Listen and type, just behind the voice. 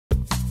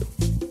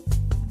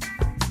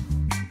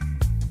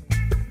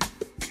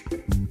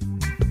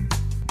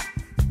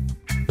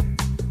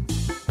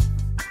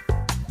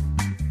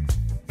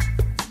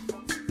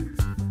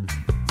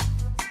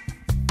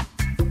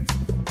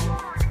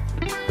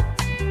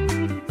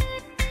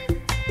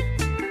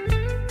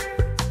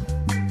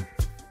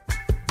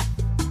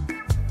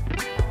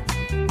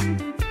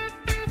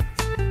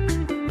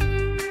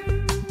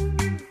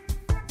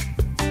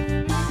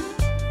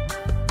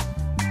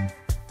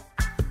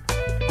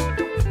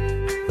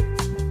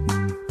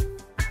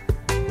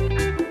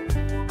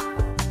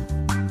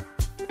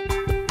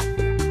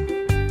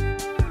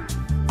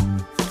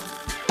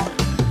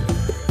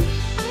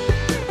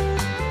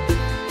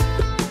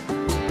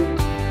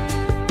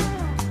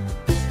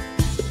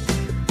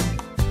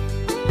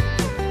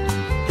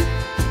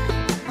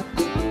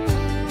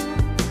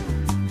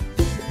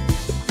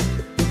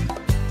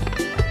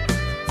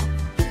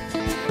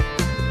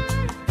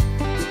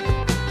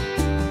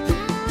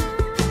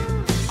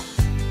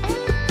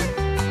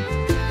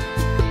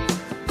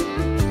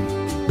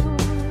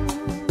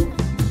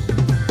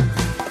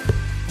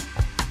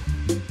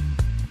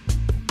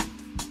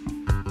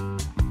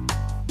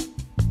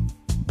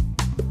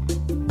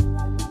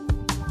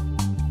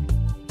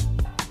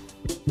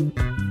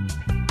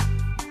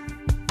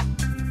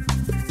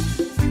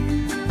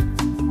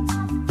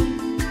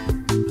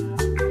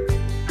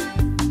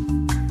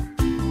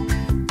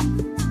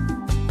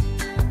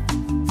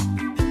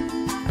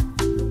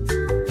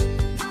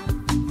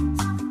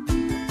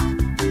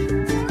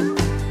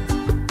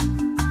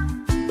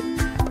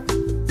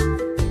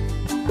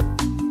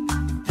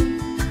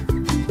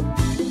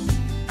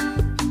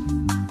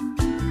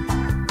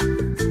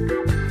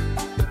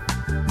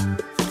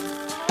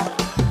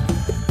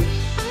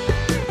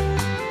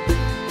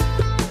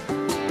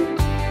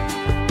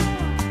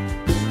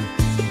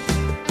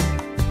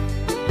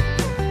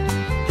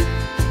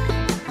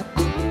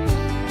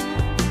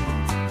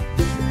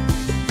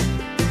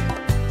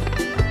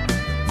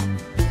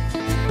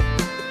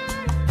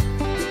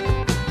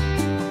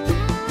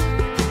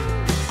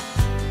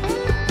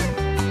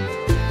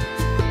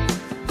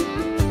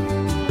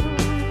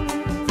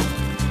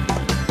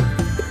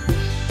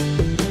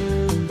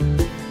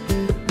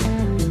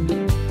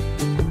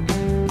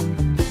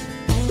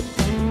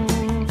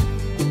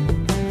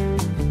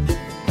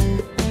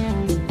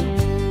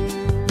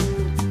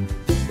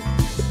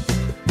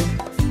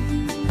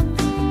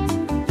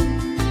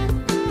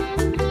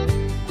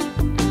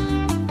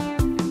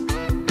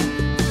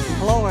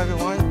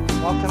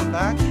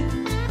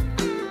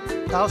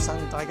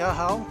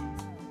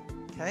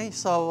Okay,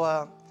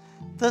 so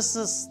this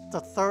is the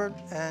third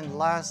and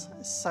last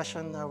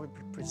session that we'll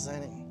be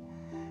presenting.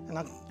 And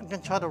I'm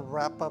going to try to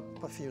wrap up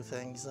a few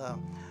things.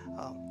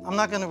 I'm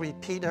not going to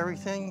repeat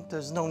everything.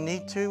 There's no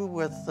need to.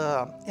 With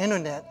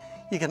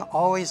internet, you can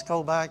always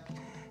go back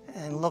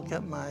and look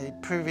at my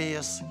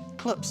previous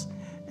clips.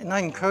 And I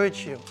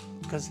encourage you,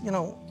 because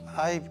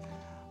I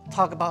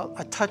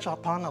touch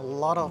upon a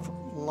lot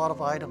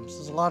of items.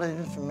 There's a lot of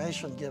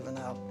information given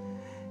out.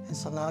 And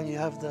so now you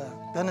have the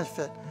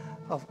benefit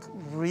of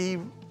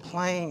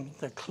replaying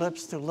the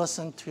clips to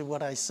listen to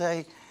what I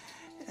say,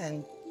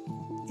 and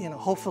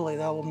hopefully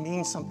that will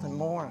mean something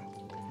more.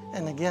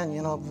 And again,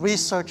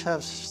 research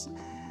has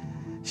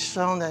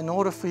shown that in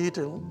order for you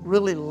to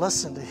really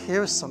listen, to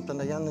hear something,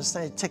 to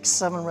understand, it takes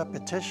 7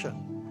 repetitions.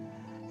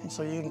 And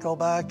so you can go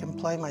back and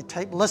play my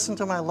tape, listen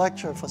to my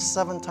lecture for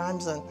 7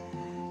 times, and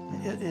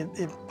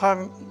it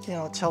probably,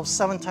 till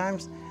 7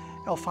 times,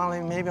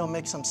 maybe it'll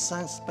make some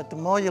sense. But the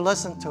more you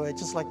listen to it,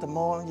 just like the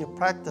more you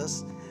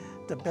practice,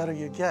 the better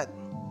you get.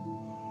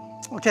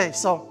 Okay,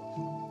 so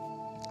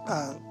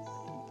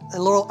a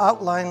little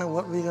outline of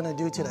what we're going to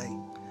do today.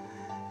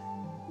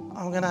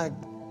 I'm going to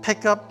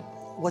pick up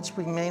what's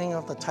remaining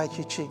of the Tai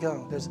Chi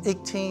Qigong. There's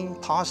 18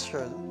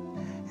 postures.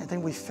 I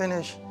think we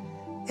finished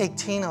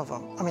 18 of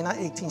them. I mean, not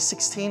 18,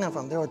 16 of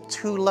them. There are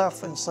 2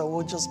 left, and so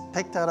we'll just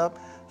pick that up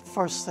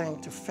first thing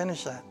to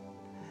finish that.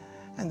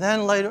 And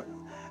then later,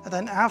 and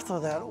then after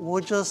that,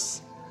 we'll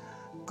just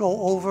go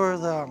over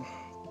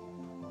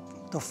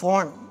the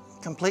form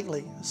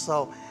completely.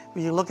 So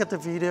when you look at the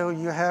video,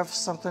 you have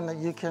something that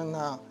you can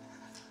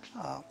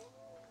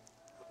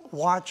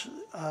watch,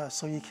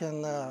 so you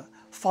can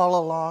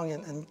follow along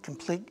and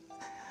complete.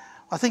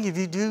 I think if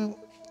you do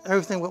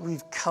everything what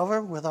we've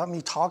covered without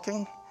me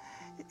talking,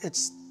 it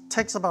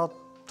takes about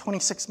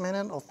 26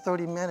 minutes or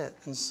 30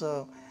 minutes. And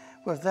so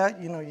with that,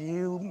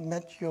 you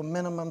met your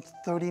minimum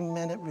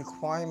 30-minute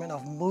requirement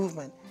of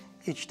movement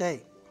each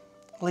day.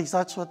 At least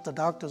that's what the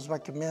doctors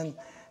recommend,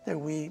 that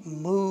we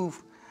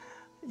move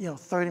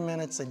 30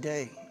 minutes a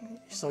day.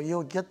 So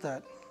you'll get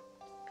that.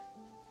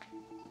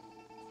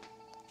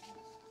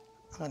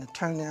 I'm going to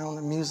turn down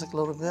the music a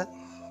little bit.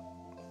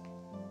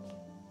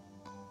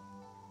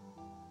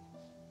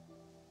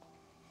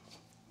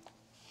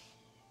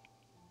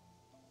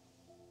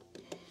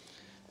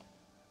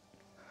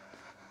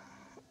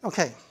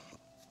 Okay.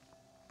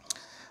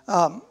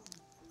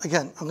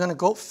 Again, I'm going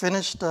to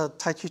finish the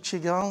Tai Chi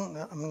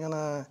Qigong. I'm going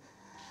to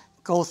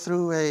go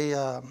through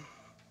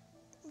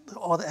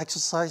all the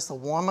exercise, the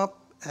warm-up,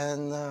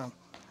 and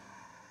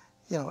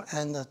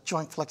and the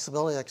joint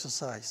flexibility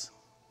exercise.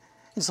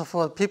 And so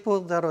for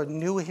people that are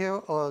new here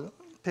or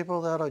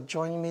people that are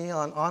joining me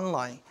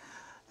online,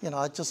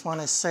 I just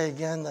want to say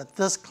again that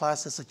this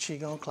class is a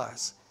Qigong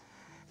class.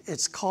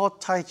 It's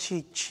called Tai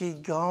Chi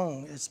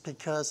Qigong. It's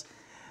because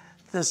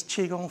this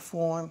Qigong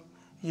form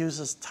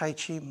uses Tai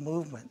Chi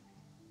movement.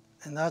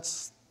 And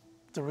that's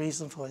the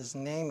reason for its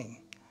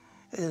naming.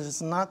 It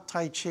is not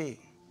Tai Chi.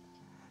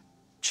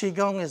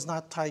 Qigong is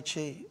not Tai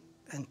Chi,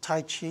 and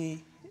Tai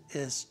Chi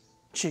is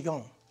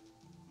Qigong.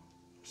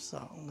 So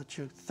I'll let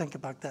you think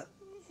about that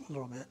a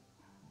little bit.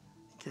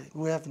 Okay,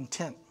 we have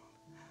intent.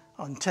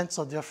 Our intents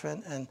are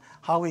different, and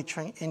how we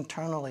train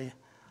internally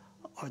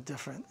are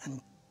different. And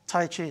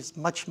Tai Chi is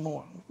much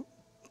more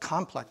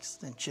complex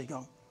than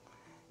Qigong.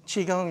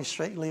 Qigong is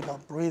strictly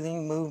about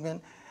breathing,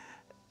 movement,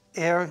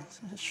 air,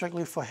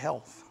 strictly for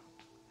health.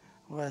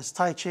 Whereas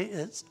Tai Chi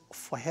is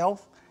for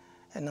health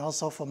and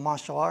also for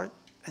martial art,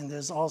 and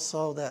there's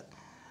also that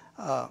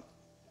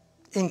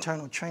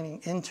internal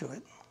training into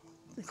it.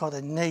 They call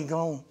it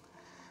Neigong.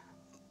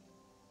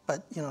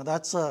 But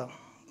that's a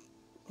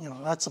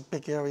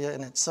big area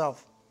in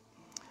itself.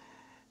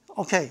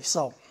 Okay,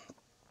 so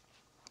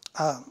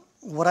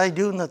What I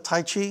do in the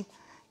Tai Chi,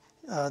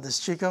 this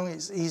Qigong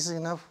is easy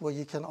enough where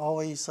you can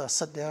always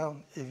sit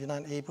down if you're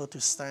not able to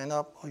stand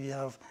up or you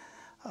have,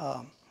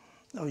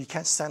 or you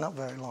can't stand up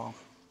very long.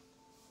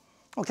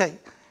 Okay,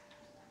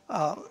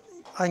 I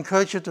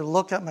encourage you to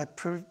look at my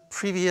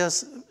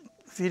previous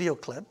video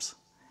clips,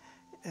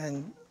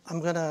 and I'm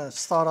going to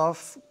start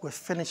off with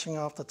finishing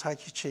off the Tai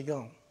Chi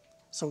Qigong.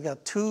 So we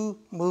got 2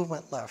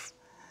 movements left.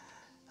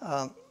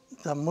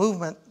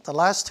 The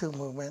last 2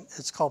 movements,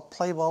 it's called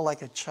play ball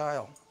like a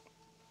child.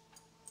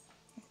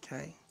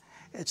 Okay,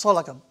 it's all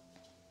like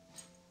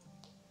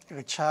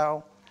a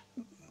child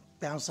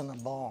bouncing a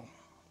ball.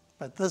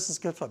 But this is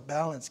good for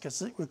balance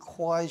because it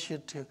requires you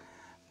to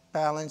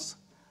balance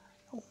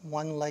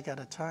one leg at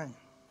a time.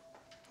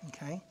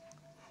 Okay,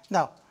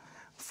 now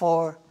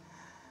for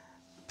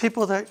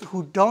people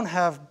who don't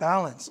have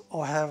balance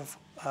or have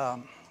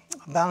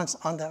balance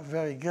on that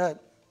very good,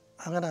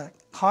 I'm going to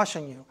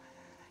caution you.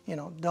 You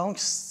know, don't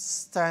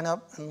stand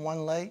up in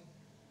one leg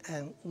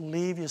and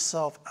leave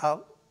yourself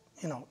out,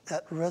 you know,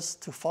 at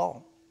risk to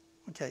fall.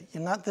 Okay,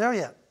 you're not there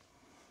yet.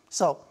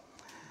 So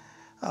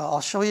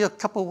I'll show you a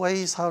couple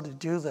ways how to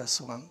do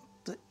this one.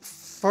 The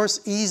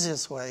first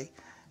easiest way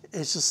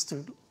is just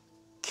to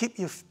keep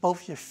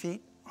both your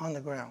feet on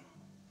the ground,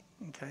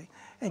 okay,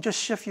 and just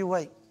shift your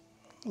weight.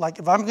 Like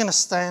if I'm going to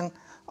stand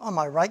on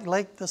my right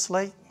leg, this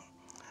leg,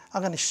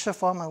 I'm going to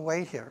shift all my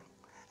weight here,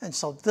 and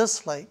so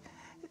this leg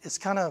is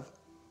kind of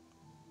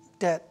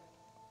dead.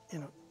 You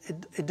know,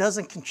 it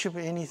doesn't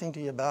contribute anything to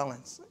your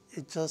balance.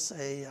 It's just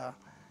a,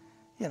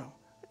 you know,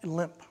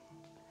 limp.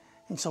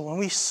 And so when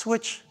we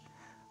switch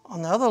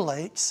on the other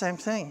leg, same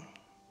thing.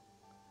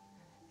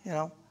 You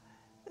know,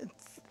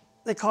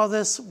 they call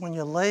this, when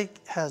your leg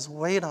has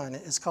weight on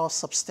it, it's called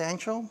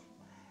substantial.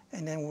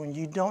 And then when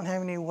you don't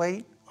have any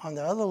weight on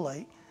the other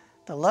leg,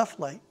 the left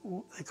leg,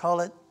 they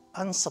call it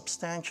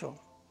unsubstantial.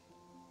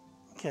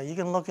 Okay, you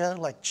can look at it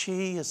like chi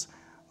is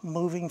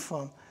moving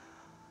from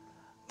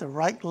the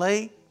right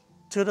leg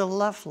to the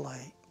left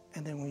leg.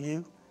 And then when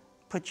you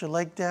put your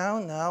leg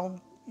down,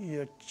 now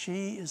your chi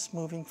is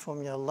moving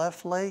from your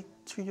left leg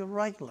to your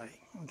right leg,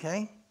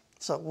 okay?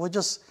 So we'll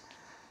just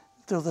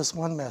do this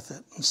one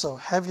method. And so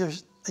have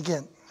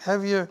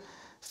your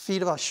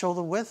feet about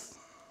shoulder width,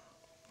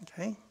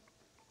 okay?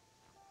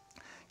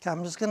 Okay,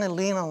 I'm just gonna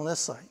lean on this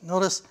side.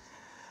 Notice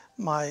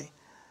my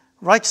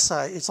right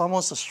side, it's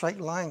almost a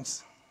straight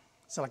lines.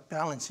 It's like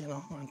balance, you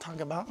know what I'm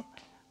talking about?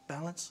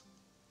 Balance.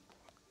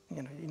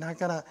 You know, you're not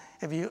gonna,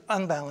 if you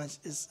unbalance,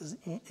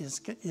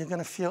 you're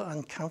gonna feel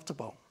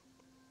uncomfortable.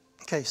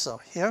 Okay, so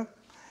here,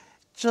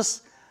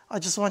 I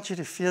just want you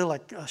to feel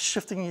like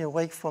shifting your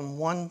weight from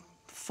one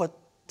foot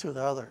to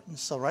the other. And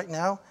so right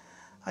now,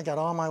 I got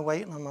all my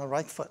weight on my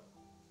right foot,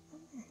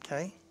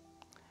 okay?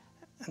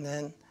 And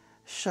then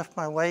shift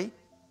my weight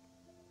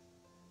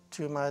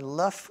to my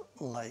left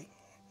leg,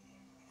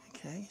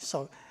 okay?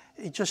 So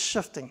it's just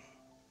shifting.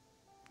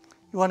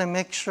 You want to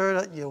make sure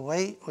that your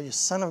weight or your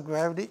center of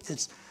gravity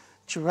is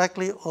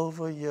directly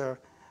over your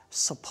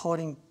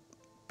supporting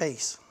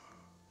base,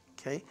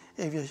 okay?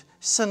 If your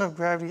center of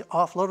gravity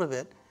off a little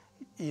bit,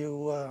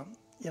 you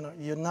know,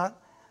 you're not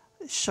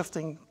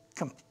shifting,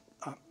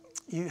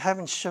 you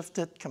haven't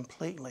shifted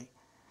completely.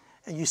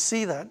 And you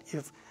see that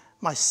if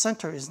my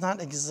center is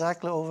not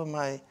exactly over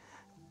my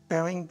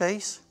bearing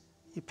base,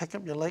 you pick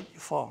up your leg, you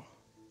fall,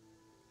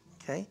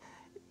 okay?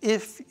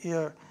 If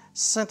your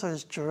center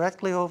is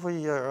directly over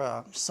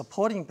your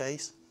supporting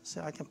base,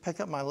 so I can pick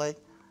up my leg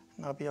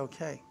and I'll be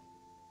okay.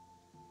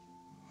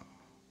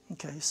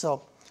 Okay,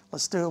 so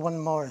let's do it one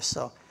more.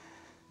 So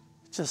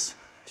just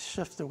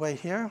shift the weight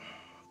here.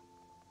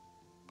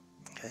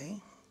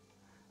 Okay,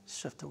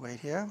 shift the weight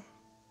here.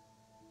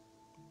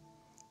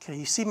 Okay,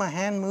 you see my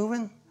hand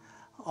moving?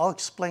 I'll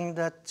explain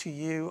that to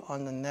you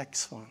on the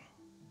next one.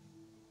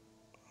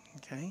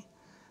 Okay,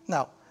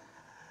 now,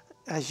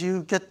 as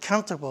you get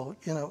comfortable,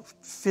 you know,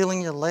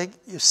 feeling your leg,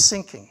 you're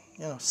sinking,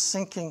 you know,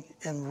 sinking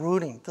and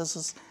rooting. This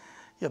is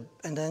your,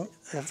 and then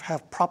you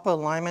have proper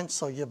alignment,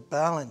 so you're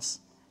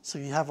balanced. So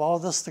you have all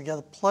this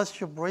together, plus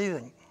you're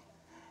breathing.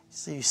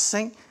 So you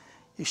sink,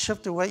 you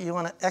shift the weight, you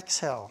want to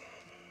exhale.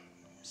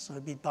 So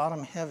it'd be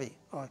bottom heavy,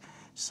 or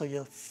so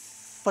your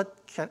foot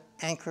can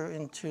anchor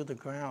into the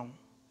ground.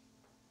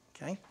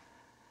 Okay.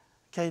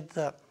 Okay.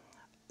 The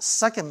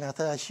second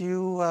method, as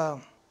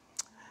you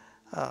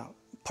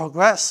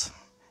progress,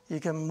 you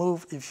can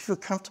move. If you feel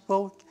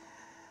comfortable,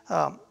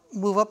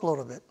 move up a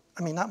little bit.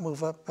 I mean, not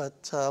move up,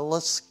 but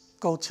let's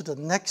go to the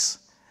next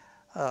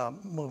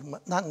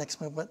movement. Not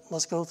next movement.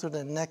 Let's go through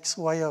the next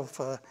way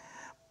of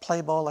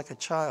play ball like a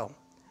child.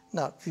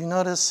 Now, if you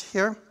notice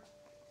here,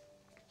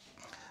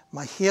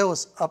 my heel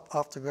is up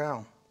off the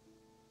ground,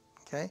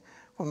 okay?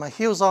 When my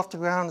heel is off the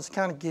ground, it's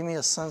kind of giving me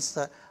a sense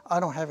that I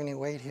don't have any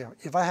weight here.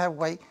 If I have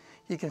weight,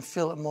 you can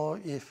feel it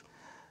more if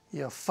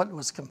your foot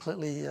was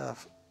completely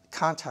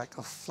contact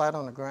or flat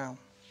on the ground.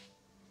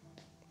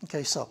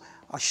 Okay, so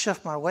I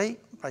shift my weight,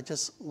 I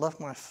just lift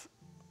my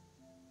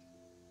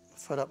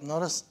foot up.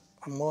 Notice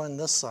I'm more on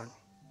this side,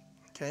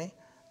 okay?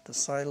 The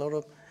side a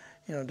little,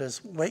 you know,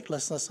 there's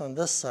weightlessness on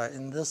this side,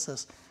 and this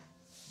is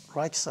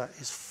right side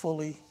is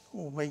fully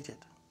weighted.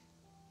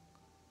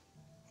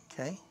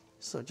 Okay,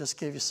 so just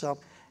give yourself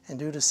and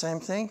do the same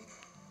thing.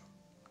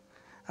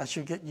 As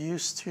you get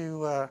used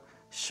to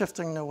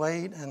shifting the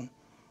weight and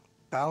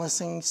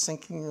balancing,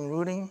 sinking, and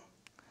rooting,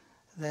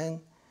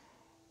 then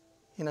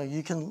you know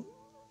you can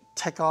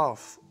take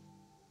off.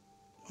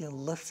 You know,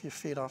 lift your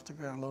feet off the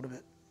ground a little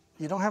bit.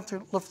 You don't have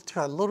to lift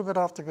a little bit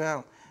off the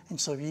ground. And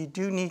so if you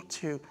do need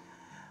to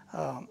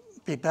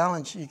be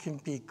balanced, you can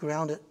be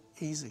grounded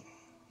easy.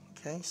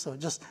 Okay, so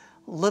just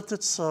lift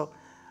it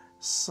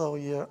so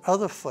your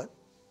other foot,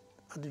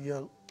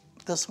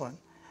 this one,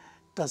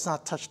 does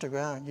not touch the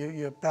ground.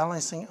 You're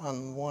balancing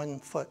on one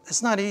foot.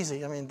 It's not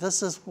easy. I mean,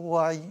 this is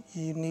why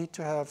you need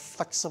to have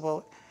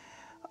flexible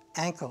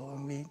ankle.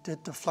 And we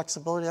did the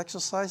flexibility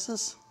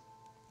exercises.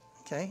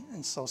 Okay,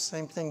 and so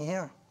same thing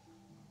here.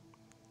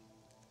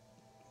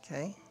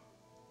 Okay.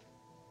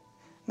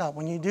 Now,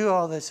 when you do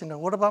all this, you know,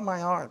 what about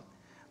my arm?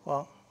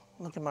 Well,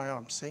 look at my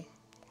arm, see?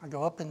 I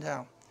go up and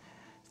down.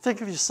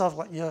 Think of yourself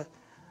like you're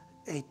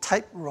a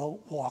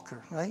tightrope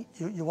walker, right?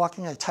 You're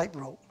walking a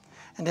tightrope.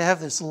 And they have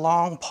this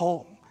long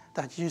pole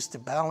that's used to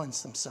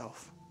balance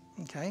themselves,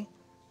 okay?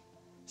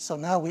 So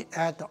now we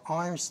add the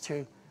arms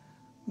to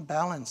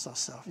balance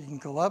ourselves. You can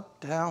go up,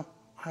 down,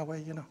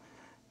 highway, you know,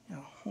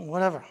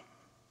 whatever.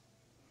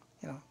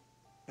 You know,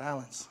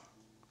 balance,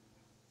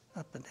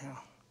 up and down.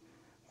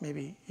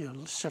 Maybe you're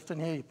shifting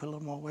here, you put a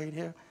little more weight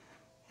here,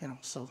 you know,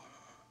 so,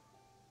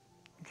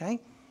 okay?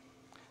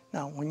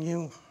 Now, when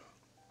you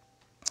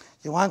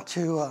want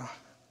to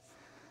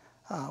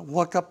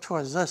work up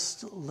towards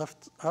this,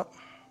 lift up,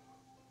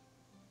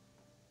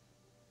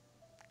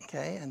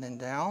 okay, and then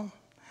down.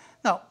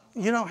 Now,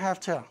 you don't have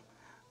to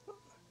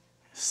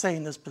stay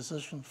in this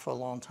position for a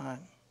long time.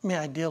 I mean,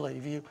 ideally,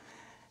 if you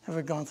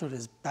ever gone through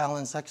this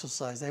balance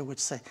exercise, they would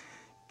say,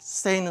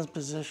 stay in this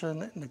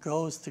position, and the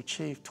goal is to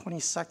achieve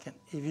 20 seconds.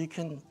 If you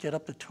can get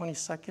up to 20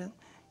 seconds,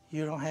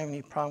 you don't have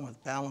any problem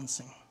with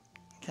balancing,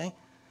 okay?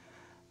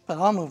 But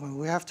our movement,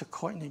 we have to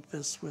coordinate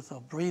this with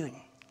our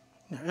breathing.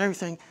 You know,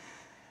 everything,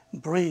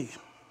 breathe,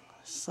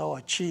 so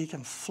our chi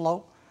can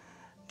float,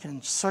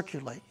 can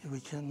circulate.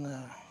 We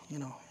can, you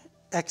know,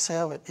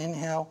 exhale and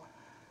inhale.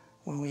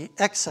 When we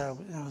exhale,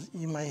 you know,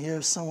 you might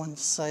hear someone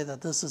say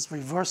that this is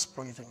reverse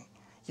breathing.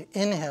 You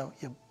inhale,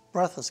 your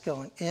breath is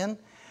going in,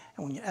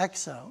 and when you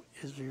exhale,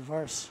 it's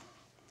reverse.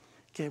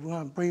 Okay, we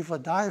want to breathe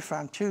with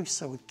diaphragm too,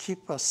 so we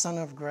keep our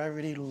center of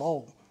gravity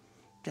low,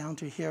 down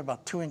to here,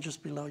 about 2 inches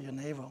below your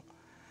navel.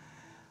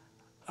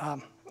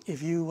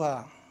 If you,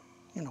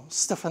 you know,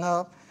 stiffen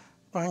up,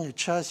 burn your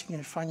chest, you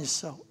can find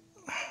yourself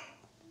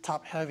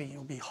top heavy.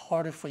 It'll be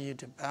harder for you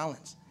to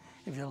balance.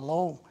 If you're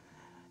low,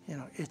 you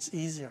know, it's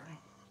easier.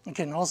 You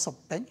can also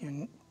bend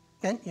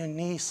your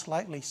knee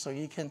slightly so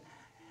you can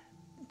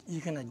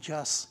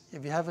adjust.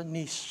 If you have a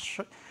knee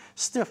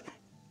stiff,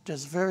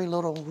 there's very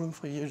little room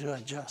for you to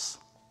adjust.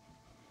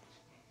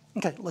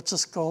 Okay, let's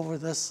just go over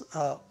this.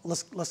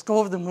 Let's go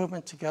over the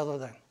movement together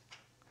then.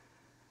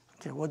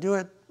 Okay, we'll do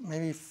it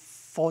maybe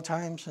 4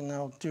 times, and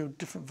I'll do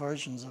different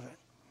versions of it.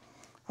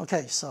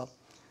 Okay, so,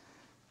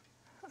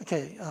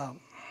 okay,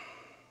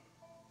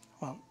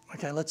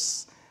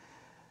 let's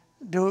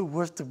do it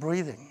with the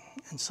breathing.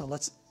 And so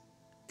let's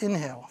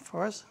inhale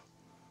first.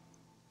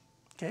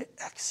 Okay,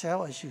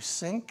 exhale as you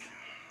sink.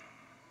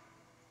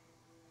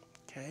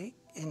 Okay,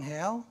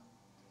 inhale.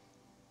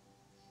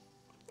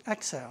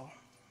 Exhale.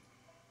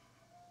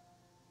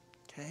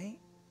 Okay,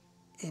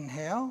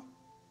 inhale.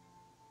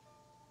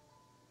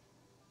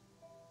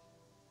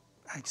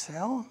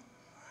 Exhale.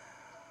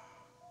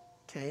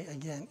 Okay,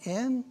 again,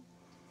 in.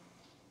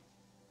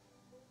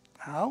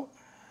 Out.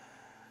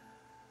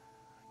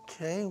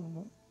 Okay,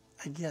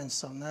 again,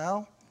 so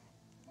now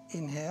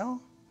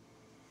inhale.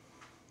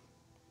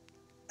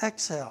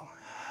 Exhale.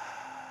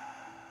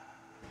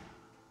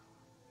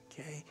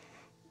 Okay,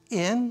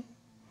 in,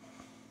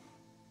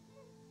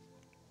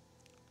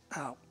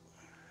 out.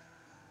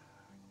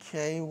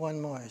 Okay,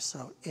 one more.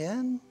 So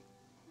in,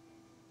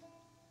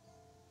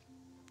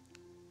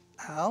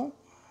 out.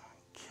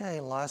 Okay,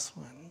 last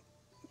one.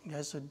 You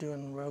guys are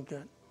doing real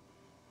good.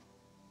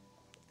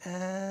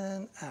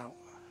 And out.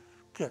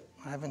 Good.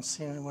 I haven't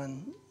seen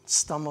anyone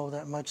stumble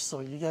that much, so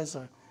you guys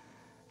are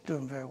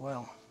doing very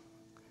well.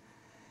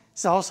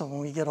 So also, when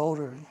we get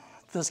older,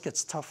 this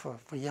gets tougher.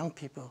 For young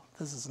people,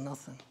 this is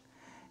nothing.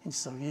 And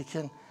so you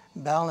can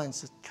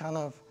balance it kind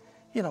of,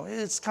 you know,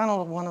 it's kind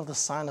of one of the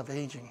signs of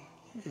aging.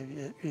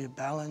 If you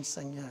balance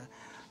and your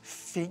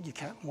feet, you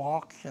can't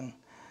walk, and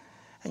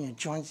your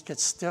joints get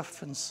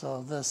stiff. And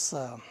so this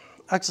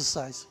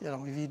exercise, you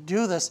know, if you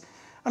do this,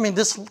 I mean,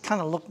 this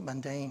kind of look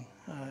mundane.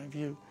 If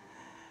you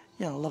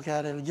know, look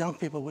at it, young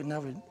people would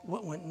never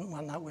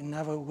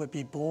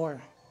be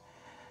bored.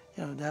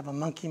 You know, they have a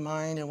monkey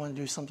mind, they want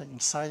to do something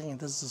exciting, and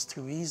this is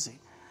too easy.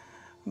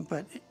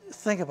 But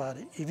think about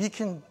it. If you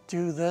can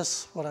do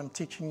this, what I'm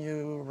teaching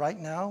you right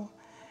now,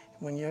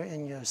 when you're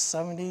in your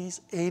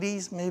 70s,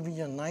 80s, maybe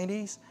your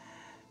 90s,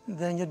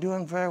 then you're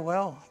doing very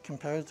well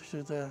compared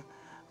to the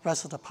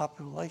rest of the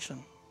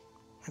population.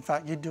 In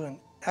fact, you're doing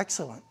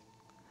excellent.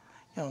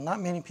 You know, not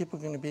many people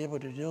are going to be able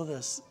to do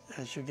this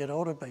as you get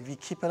older, but if you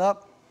keep it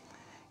up,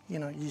 you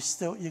know, you're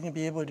going to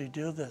be able to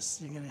do this.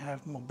 You're going to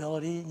have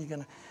mobility. You're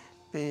going to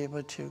be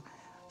able to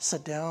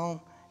sit down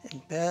in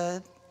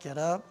bed, get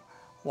up,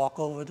 walk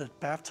over the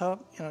bathtub.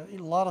 You know, a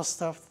lot of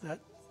stuff that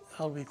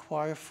I'll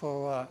require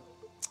for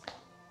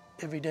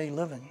everyday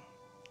living.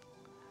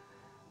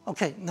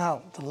 Okay,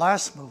 now the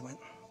last movement.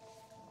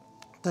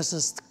 This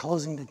is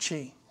closing the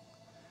chi.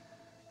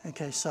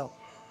 Okay, so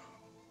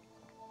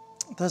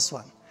this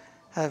one.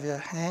 Have your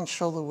hands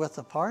shoulder width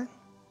apart.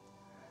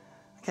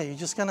 Okay, you're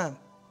just gonna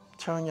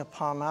turn your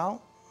palm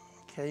out.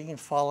 Okay, you can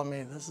follow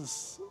me. This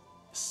is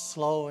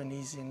slow and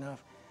easy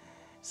enough.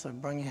 So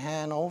bring your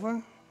hand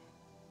over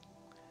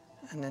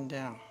and then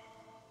down.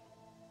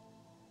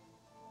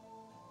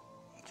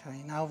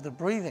 Okay, now the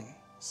breathing.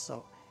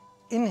 So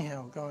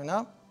inhale, going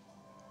up.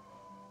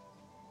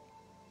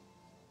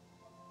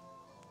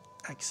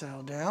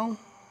 Exhale down.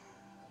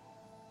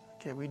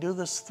 Okay, we do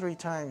this 3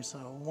 times, so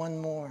one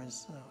more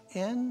is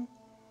in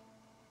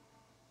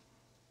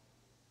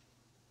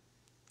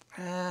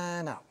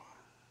and out.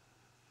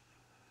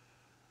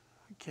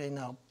 Okay,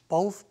 now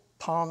both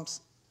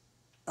palms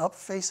up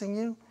facing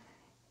you.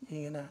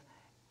 You're gonna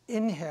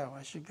inhale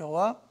as you go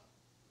up.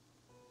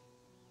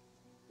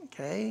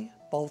 Okay,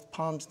 both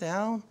palms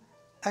down.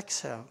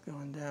 Exhale,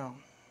 going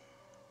down.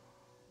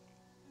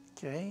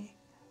 Okay,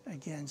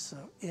 again,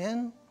 so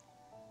in,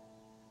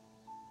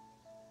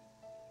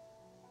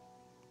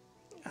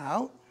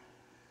 out.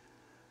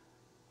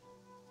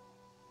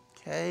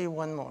 Okay,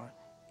 one more.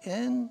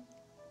 In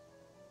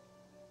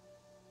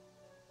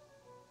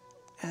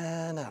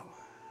and out.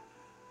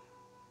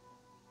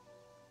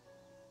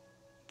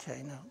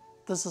 Okay, now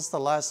this is the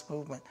last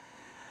movement.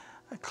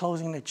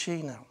 Closing the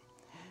chi now.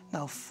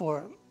 Now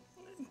for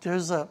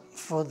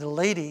the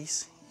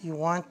ladies, you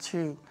want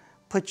to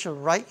put your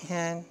right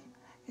hand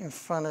in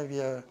front of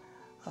your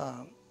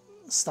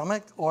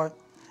stomach or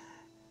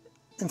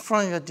in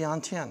front of your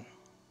dantian.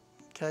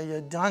 Okay,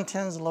 your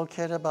dantian is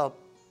located about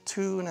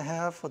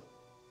 2.5 or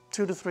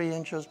 2 to 3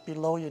 inches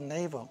below your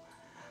navel.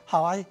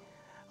 How I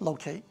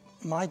locate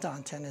my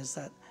dantian is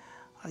that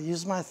I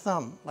use my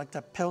thumb, like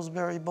that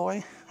Pillsbury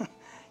boy.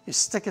 You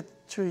stick it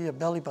to your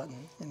belly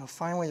button, you know,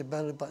 find where your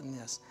belly button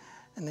is,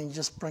 and then you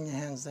just bring your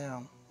hands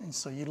down. And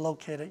so you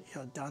located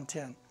your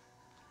dantian.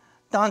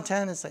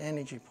 Dantian is the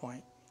energy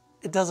point.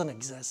 It doesn't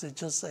exist, it's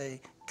just a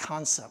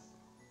concept.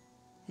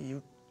 If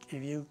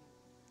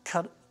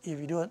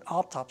you do an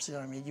autopsy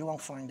on me, you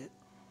won't find it.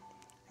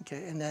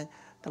 Okay, and then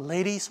the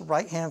ladies,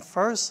 right hand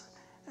first,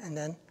 and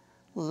then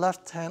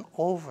left hand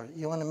over.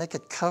 You want to make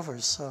it cover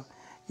so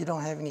you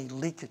don't have any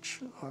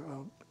leakage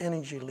or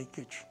energy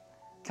leakage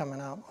coming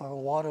out or a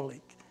water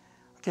leak.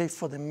 Okay,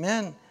 for the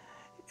men,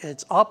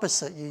 it's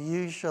opposite. You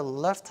use your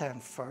left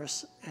hand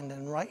first and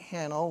then right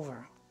hand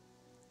over.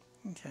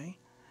 Okay,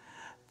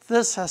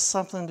 this has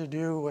something to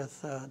do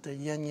with the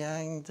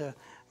yin-yang, the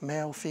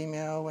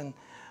male-female,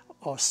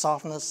 or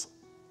softness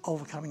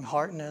overcoming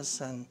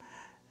hardness and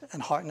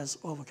hardness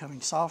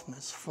overcoming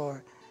softness.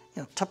 For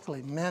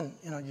typically men,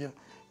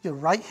 your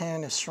right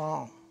hand is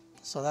strong,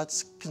 so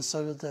that's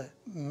considered the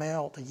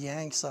male, the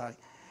yang side.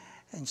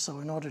 And so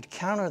in order to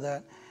counter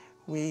that,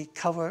 we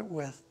cover it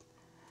with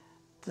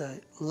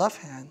the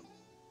left hand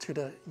to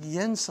the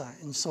yin side.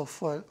 And so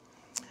for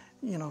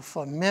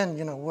men,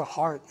 we're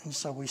hard, and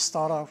so we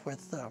start off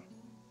with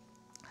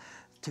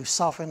to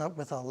soften up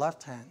with our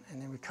left hand,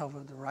 and then we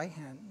cover the right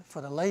hand.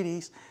 For the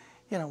ladies,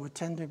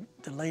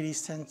 the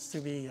ladies tends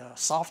to be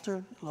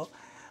softer,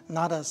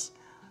 not as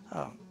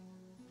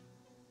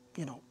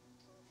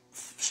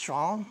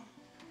strong,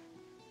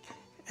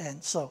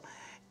 and so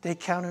they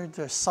counter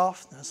their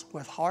softness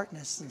with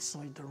hardness, and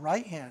so the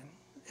right hand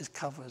is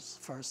covered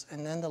first,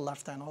 and then the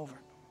left hand over.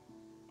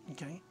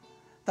 Okay,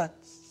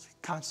 that's the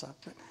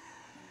concept. But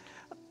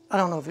I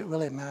don't know if it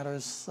really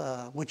matters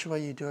which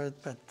way you do it,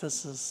 but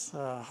this is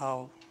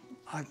how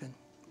I've been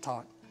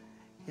taught.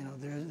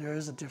 There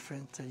is a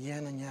difference, the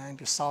yin and yang,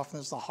 the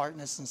softness, the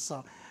hardness, and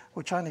so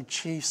we're trying to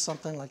achieve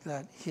something like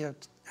that here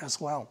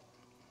as well.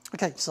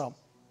 Okay, so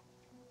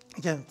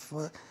again,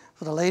 for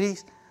the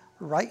ladies,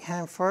 right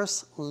hand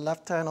first,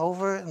 left hand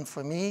over, and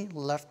for me,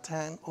 left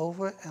hand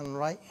over and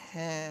right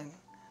hand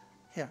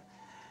here.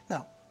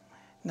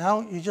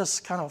 Now you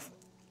just kind of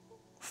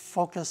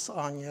focus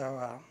on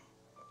your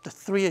the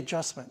 3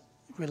 adjustments: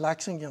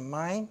 relaxing your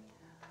mind,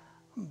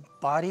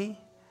 body,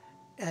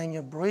 and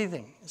your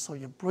breathing. So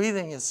your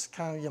breathing is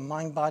kind of your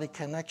mind-body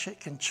connection.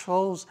 It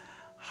controls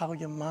how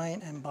your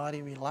mind and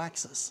body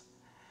relaxes.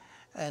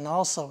 And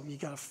also, you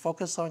got to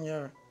focus on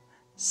your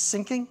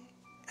sinking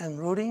and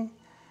rooting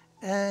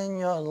and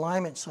your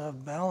alignment, so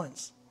have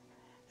balance.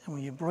 And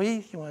when you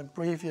breathe, you want to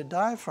breathe your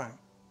diaphragm.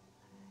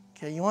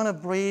 Okay, you want to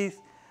breathe,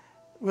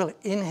 really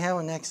inhale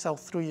and exhale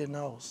through your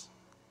nose,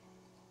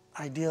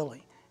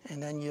 ideally.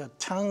 And then your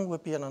tongue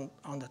would be on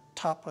the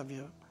top of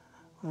your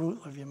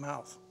root of your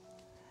mouth.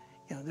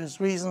 There's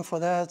reason for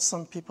that.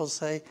 Some people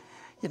say,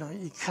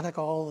 you connect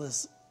all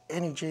this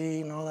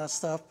energy and all that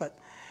stuff, but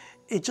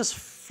it just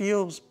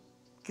feels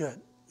good,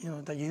 you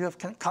know, that you have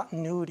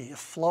continuity, it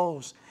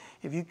flows.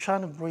 If you're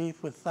trying to breathe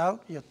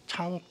without your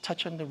tongue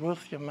touching the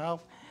roof of your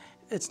mouth,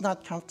 it's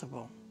not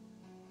comfortable.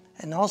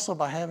 And also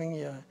by having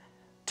your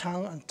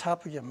tongue on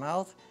top of your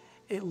mouth,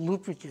 it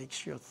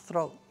lubricates your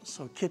throat,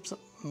 so it keeps it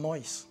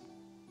moist.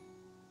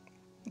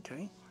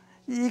 Okay?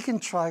 You can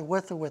try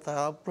with or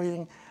without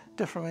breathing,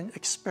 different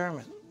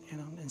experiment, you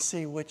know, and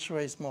see which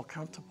way is more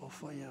comfortable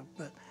for you.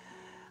 But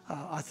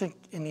I think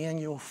in the end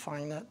you'll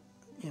find that,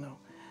 you know,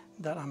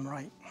 that I'm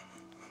right.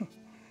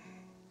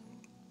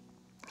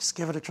 Just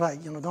give it a try.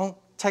 You know, don't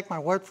take my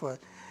word for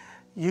it.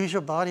 Use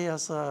your body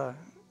as an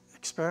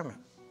experiment.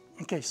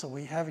 Okay, so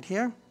we have it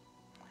here.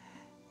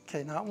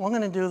 Okay, now we're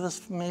going to do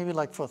this maybe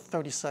like for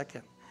 30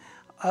 seconds.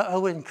 I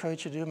would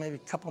encourage you to do maybe a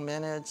couple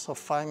minutes or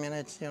 5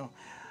 minutes, you know,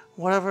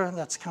 whatever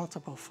that's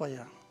comfortable for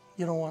you.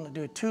 You don't want to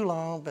do it too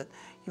long, but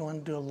you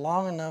want to do it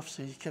long enough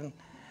so you can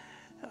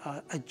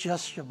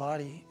adjust your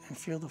body and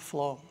feel the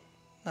flow.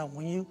 Now,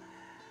 when you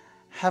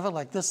have it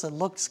like this, it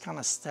looks kind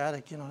of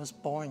static, you know, it's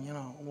boring, you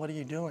know, what are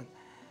you doing?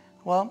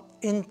 Well,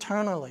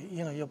 internally,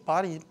 you know, your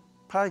body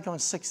probably going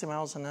 60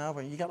 miles an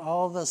hour. You got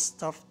all this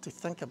stuff to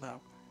think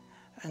about.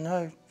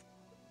 Another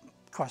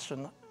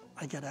question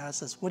I get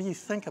asked is, what do you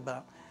think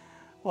about?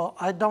 Well,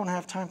 I don't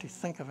have time to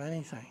think of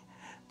anything.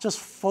 Just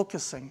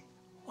focusing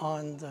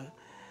on the,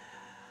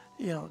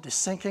 you know, the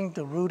sinking,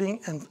 the rooting,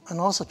 and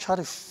also try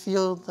to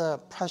feel the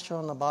pressure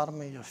on the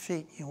bottom of your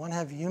feet. You want to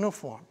have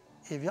uniform.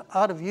 If you're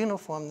out of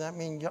uniform, that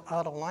means you're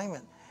out of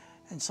alignment.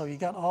 And so you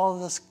got all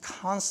this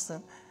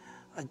constant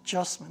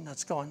adjustment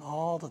that's going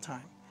all the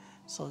time.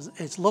 So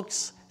it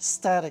looks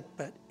static,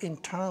 but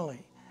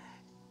internally,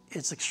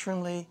 it's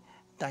extremely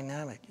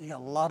dynamic. You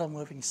got a lot of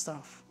moving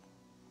stuff.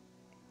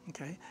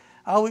 Okay?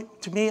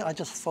 To me, I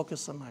just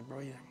focus on my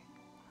breathing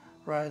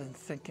rather than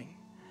thinking.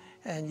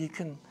 And you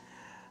can,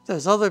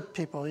 there's other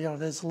people, you know,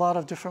 there's a lot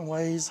of different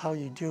ways how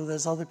you do.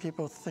 There's other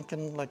people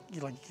thinking like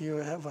you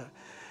have a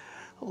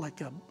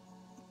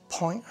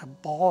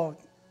ball,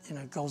 you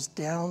know, goes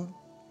down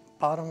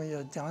bottom of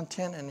your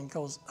dantian and it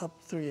goes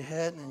up through your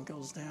head and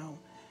goes down,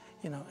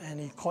 you know,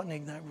 and you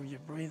coordinate that with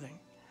your breathing.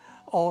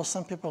 Or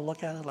some people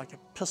look at it like a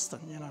piston,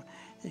 you know,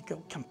 you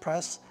go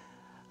compress,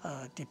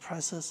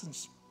 depresses, and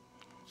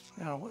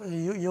you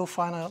know, you'll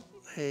find out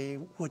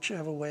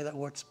whichever way that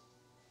works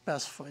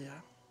best for you.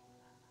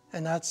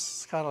 And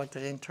that's kind of like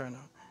the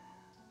internal.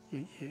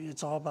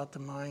 It's all about the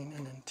mind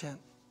and intent.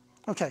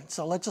 Okay,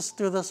 so let's just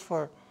do this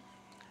for,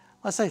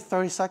 let's say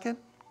 30 seconds.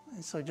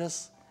 And so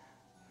just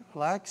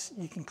relax.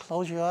 You can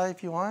close your eye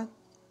if you want.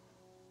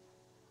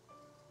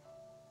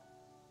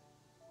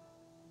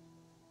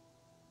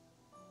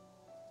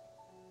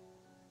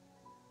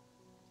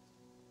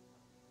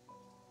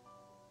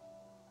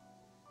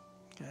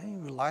 Okay,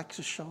 relax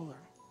your shoulder.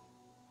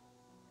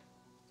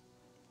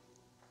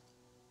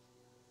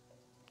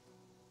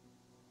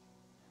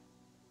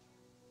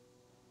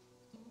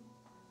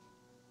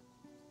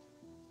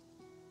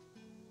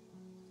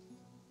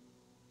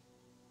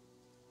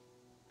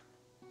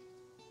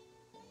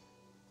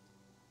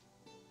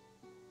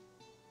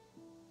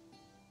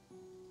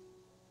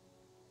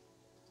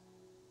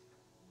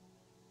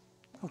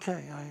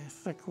 Okay, I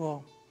think,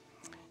 well,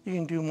 you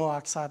can do more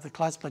outside the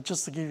class, but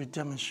just to give you a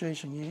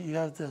demonstration, you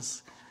have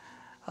this,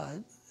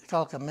 it's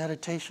called like a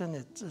meditation.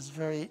 It's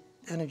very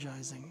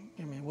energizing.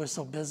 I mean, we're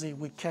so busy,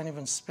 we can't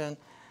even spend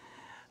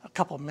a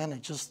couple of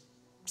minutes. Just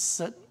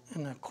sit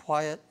in a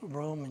quiet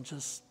room and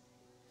just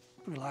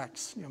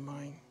relax your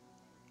mind.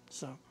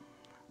 So,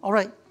 all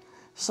right,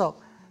 so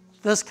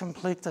this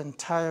completes the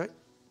entire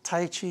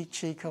Tai Chi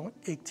Qigong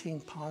 18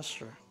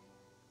 posture.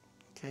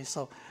 Okay,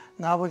 so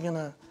now we're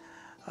gonna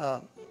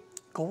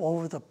go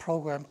over the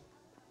program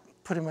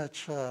pretty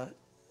much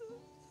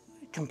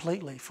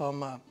completely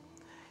from,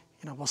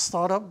 you know, we'll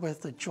start up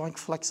with the joint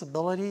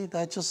flexibility,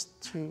 that's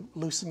just to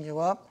loosen you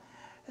up,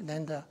 and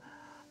then the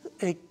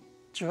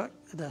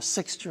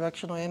 6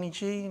 directional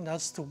energy,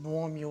 that's to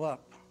warm you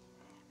up.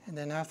 And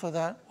then after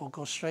that, we'll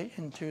go straight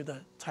into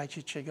the Tai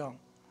Chi Qigong.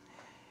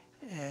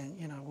 And,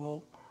 you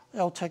know,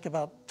 it'll take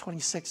about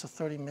 26 or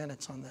 30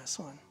 minutes on this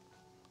one.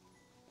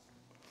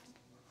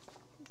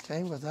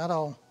 Okay, with that,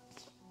 I'll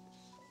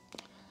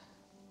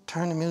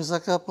turn the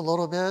music up a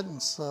little bit,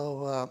 and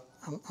so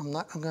I'm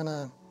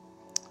gonna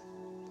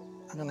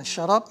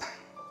shut up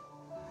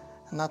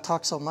and not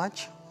talk so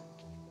much.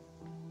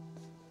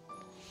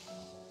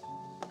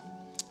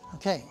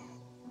 Okay,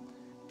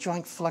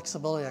 joint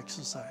flexibility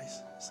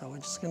exercise. So we're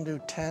just gonna do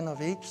 10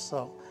 of each.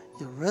 So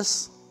your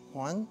wrists,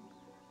 1,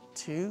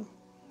 2,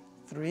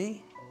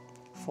 3,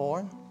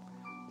 4,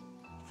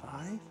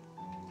 5,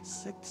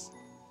 6,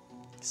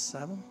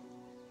 7,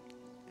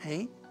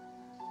 8,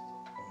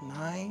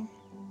 9,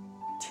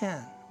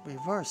 10.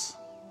 Reverse.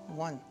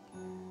 1,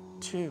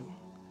 2,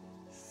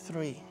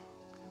 3,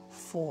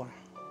 4,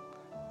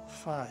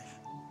 5,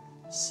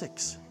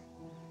 6,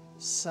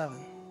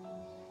 7,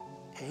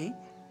 8,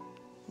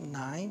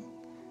 9,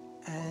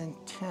 and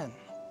 10.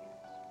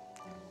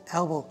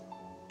 Elbow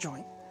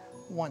joint.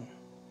 1,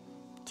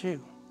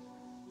 2,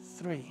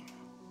 3,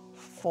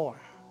 4,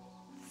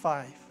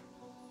 5,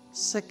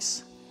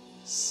 6,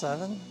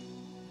 7,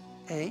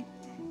 8,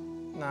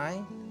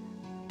 9,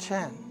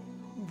 10.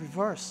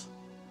 Reverse.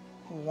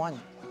 1,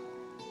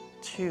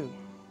 2,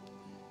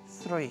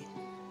 3,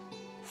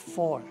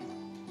 4,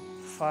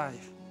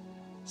 5,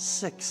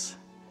 6,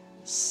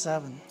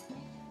 7,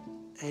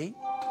 8,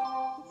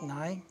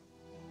 9,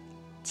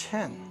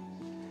 10.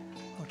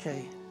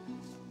 Okay,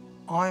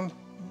 arm,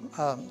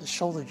 the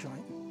shoulder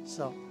joint.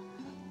 So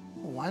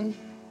 1,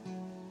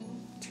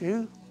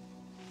 2,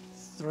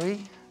 3,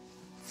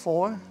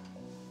 4,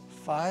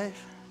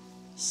 5,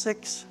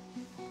 6,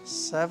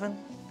 7,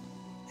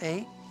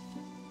 8,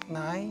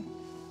 9,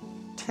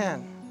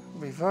 10.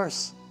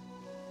 Reverse.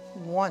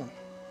 1,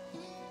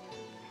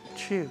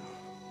 2,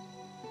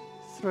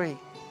 3,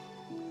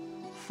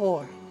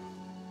 4,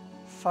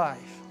 5,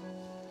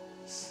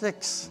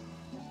 6,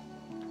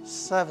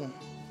 7,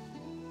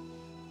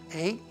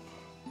 8,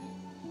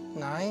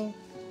 9,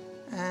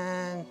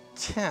 and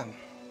 10.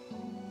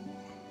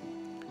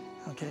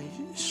 Okay,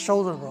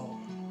 shoulder roll.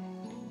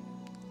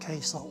 Okay,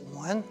 so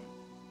 1,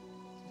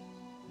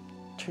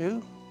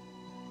 2,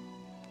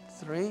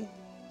 3,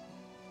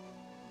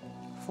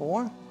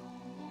 4,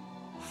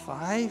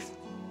 5,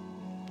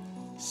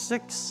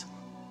 6,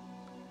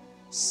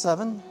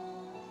 7,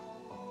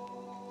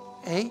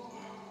 8,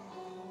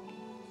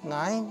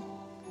 9,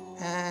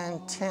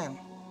 and 10.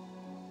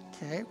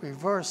 Okay,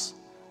 reverse.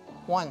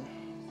 1,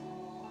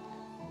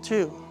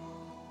 2,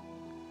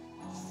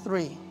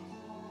 3,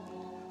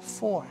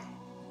 4,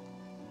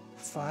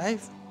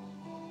 5,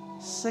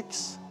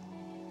 6,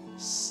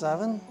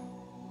 7,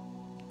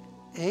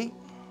 8,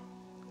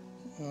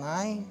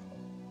 9,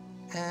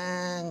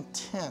 and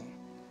 10.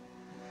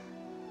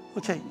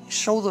 Okay,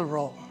 shoulder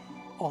roll.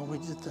 Oh, we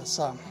did this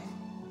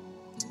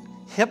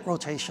hip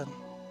rotation.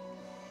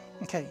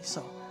 Okay,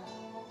 so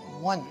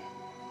 1,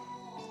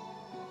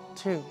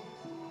 2,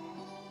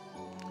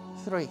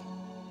 3,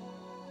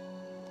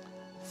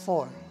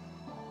 4,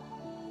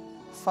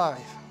 5,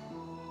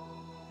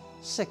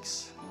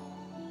 6,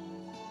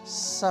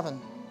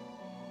 7,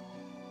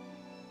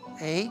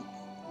 8,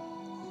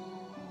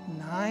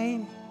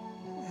 9,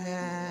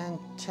 and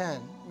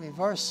 10.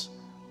 Reverse.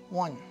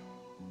 1,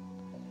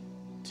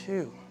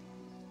 2,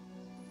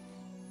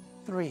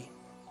 3,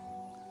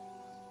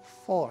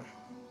 4,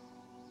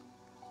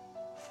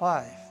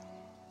 5,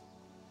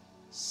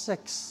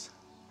 6,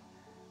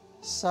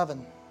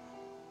 7,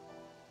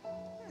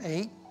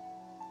 8,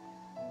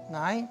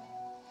 9,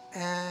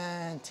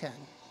 and 10.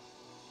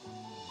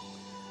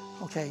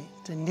 Okay,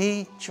 the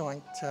knee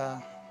joint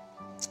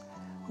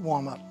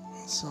warm up.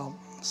 So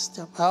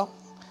step out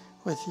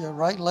with your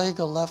right leg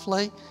or left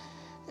leg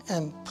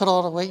and put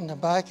all the weight in the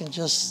back and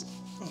just,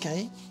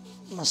 okay,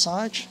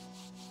 massage.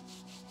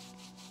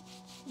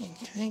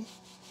 Okay.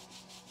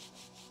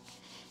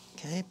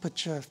 Okay,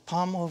 put your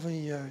palm over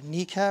your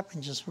kneecap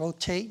and just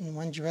rotate in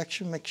one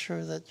direction. Make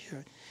sure that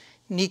your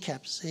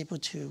kneecap is able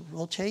to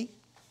rotate.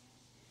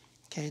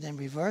 Okay, then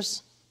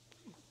reverse.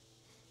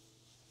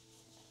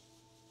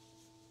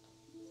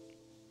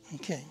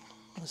 Okay,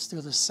 let's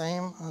do the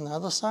same on the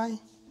other side.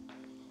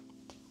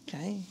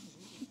 Okay.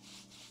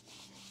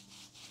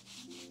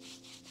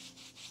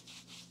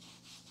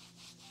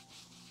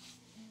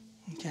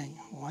 Okay,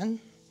 1.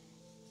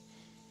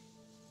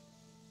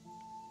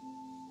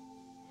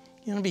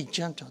 You want to be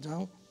gentle,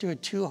 don't do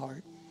it too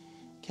hard.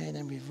 Okay,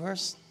 then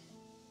reverse.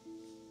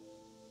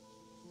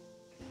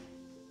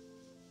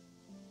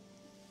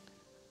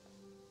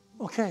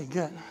 Okay,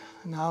 good.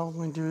 Now we're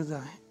going to do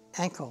the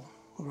ankle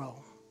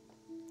roll.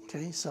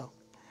 Okay, so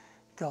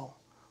go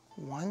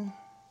 1,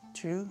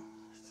 2,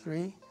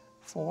 3,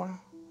 4,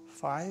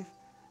 5,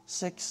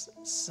 6,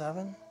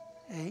 7,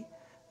 8,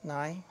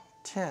 9,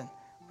 10.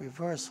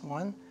 Reverse.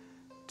 1,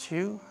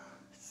 2,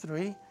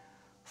 3,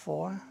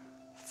 4,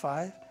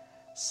 5,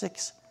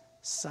 6,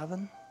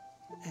 7,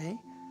 8,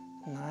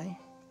 9,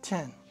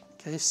 10.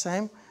 Okay,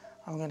 same.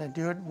 I'm going to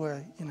do it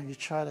where you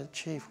try to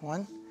achieve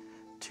 1,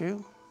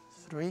 2,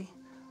 3,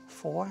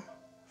 4,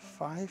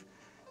 5,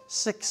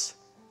 6,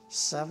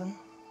 7,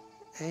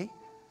 8,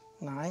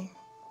 9,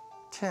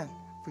 10.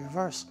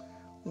 Reverse.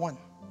 1,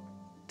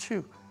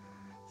 2,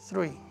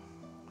 3,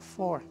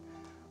 4,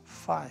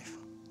 5,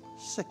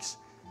 6,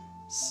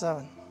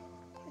 7,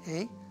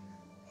 8,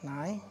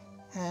 9,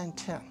 and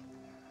 10.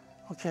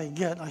 Okay,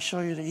 good. I'll show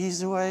you the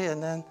easy way,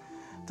 and then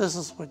this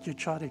is what you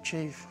try to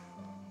achieve.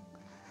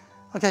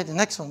 Okay, the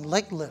next one,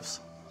 leg lifts.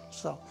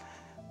 So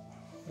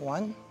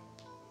 1,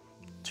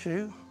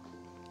 2,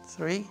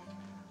 3,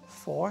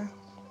 4,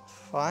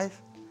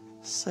 5,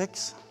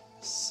 6,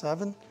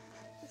 7,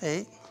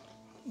 8,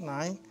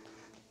 9,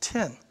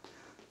 10.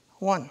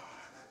 1,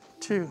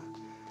 2,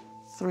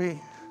 3,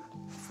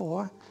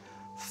 4,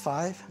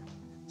 5,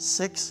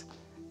 6,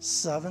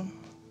 7,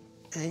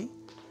 8,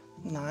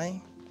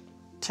 9,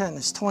 10.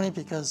 It's 20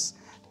 because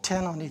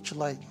 10 on each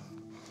leg.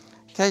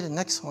 Okay, the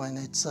next one,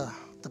 it's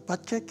the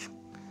butt kick.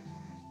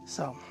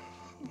 So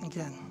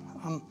again,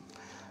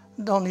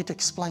 don't need to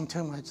explain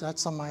too much.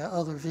 That's on my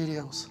other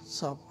videos.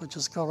 So we'll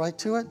just go right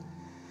to it.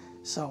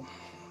 So,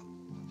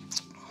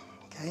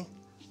 okay,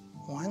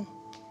 1,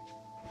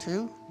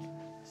 2,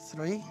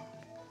 3,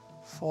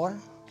 4,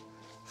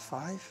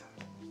 5,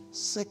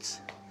 6,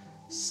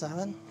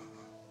 7,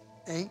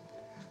 8,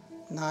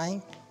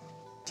 9,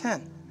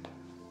 10.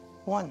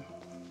 1,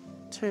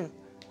 2,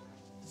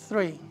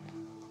 3,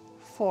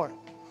 4,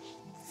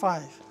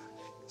 5,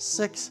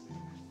 6,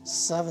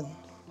 7,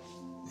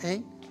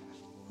 8,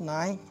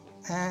 9,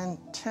 and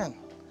 10.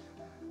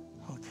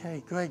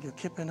 Okay, good. You're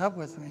keeping up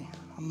with me.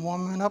 I'm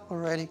warming up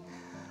already.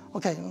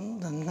 Okay,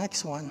 the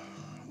next one,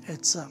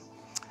 it's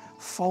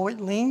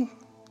forward lean.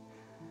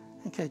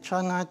 Okay,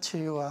 try not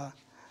to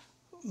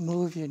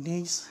move your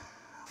knees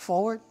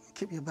forward.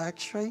 Keep your back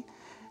straight.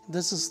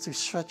 This is to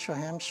stretch your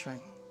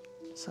hamstring.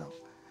 So,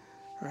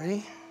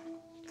 ready?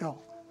 Go.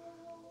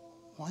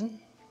 1,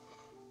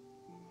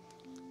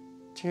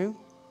 2,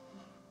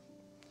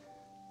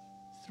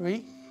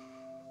 3,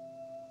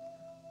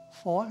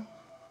 4,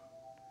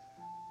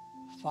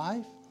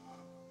 5,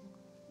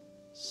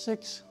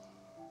 6,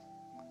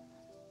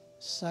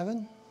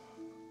 7,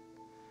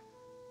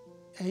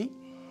 8,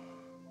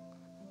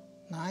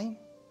 9,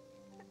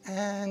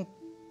 and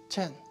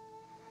 10.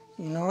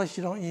 You notice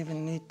you don't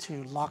even need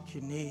to lock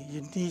your knee.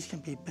 Your knees can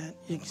be bent.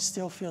 You can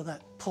still feel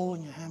that pull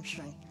in your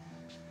hamstring.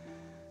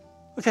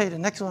 Okay, the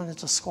next one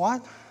is a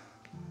squat.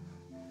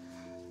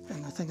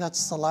 And I think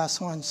that's the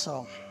last one.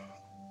 So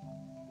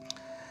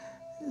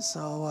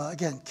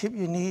again, keep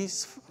your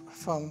knees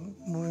from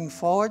moving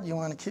forward. You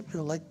want to keep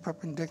your leg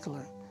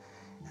perpendicular.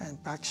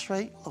 And back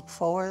straight, look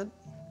forward.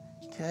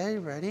 Okay,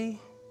 ready,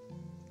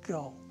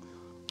 go.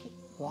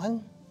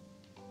 1,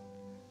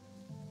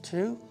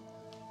 2,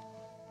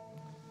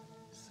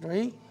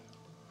 3,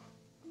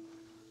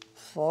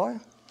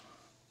 4,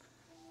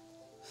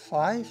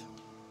 5,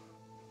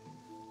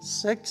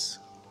 6,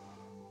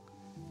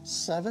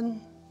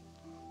 7,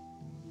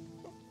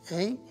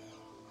 8,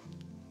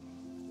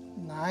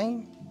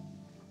 9,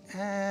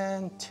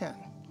 and 10.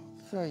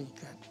 Very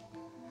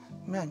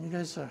good. Man, you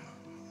guys are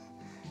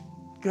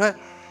good.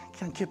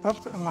 Can keep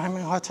up. I'm having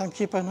a hard time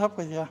keeping up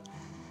with you.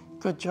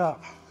 Good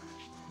job.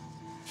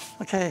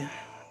 Okay,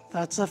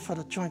 that's it for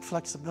the joint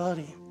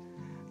flexibility.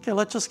 Okay,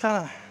 let's just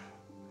kind of,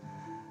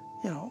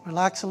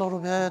 relax a little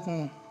bit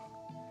and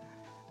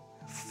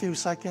a few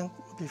seconds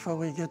before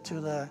we get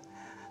to the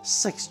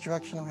 6th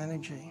directional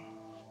energy.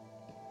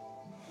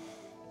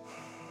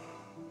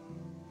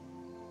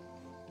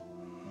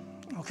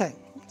 Okay,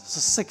 this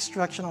is 6th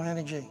directional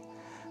energy.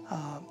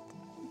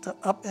 The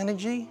up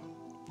energy,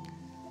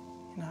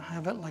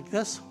 have it like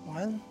this.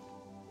 1,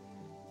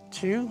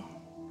 2,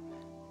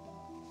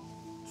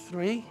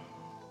 3,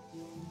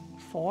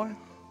 4,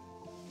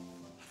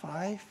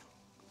 5,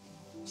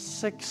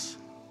 6,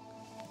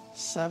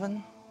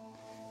 7,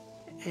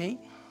 8,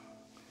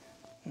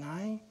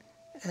 9,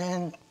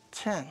 and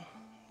 10.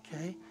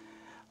 Okay,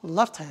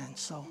 left hand.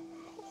 So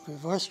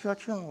reverse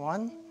direction.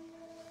 1,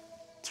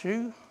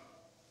 2,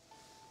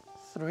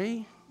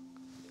 3,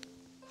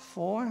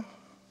 4,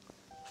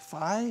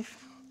 5,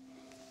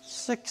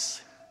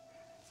 6,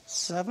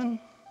 7,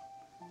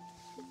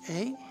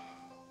 8,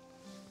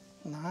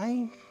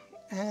 9,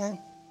 and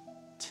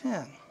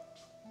 10.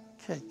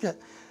 Okay, good.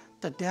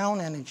 The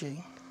down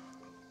energy.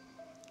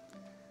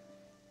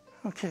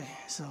 Okay,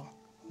 so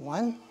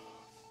 1,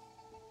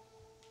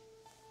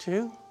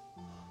 2,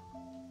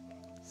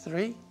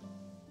 3,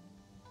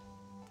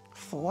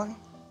 4,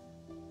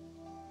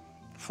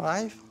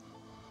 5,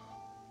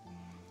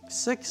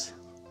 6,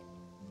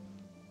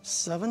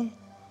 7,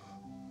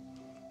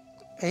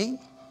 8,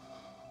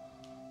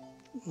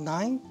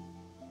 9,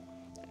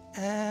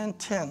 and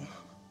 10.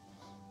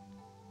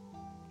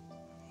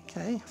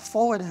 Okay,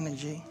 forward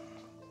energy.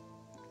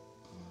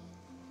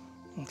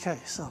 Okay,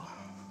 so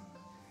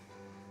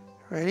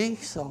ready?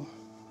 So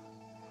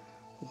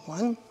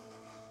 1,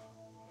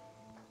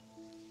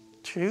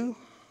 2,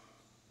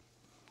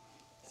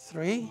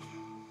 3,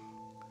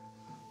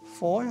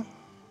 4,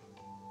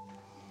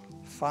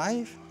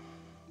 5,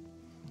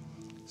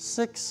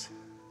 6,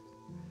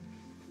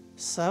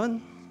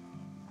 7,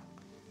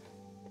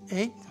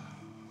 8,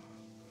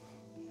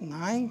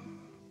 9,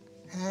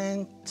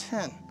 and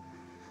 10.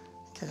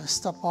 Okay, let's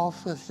step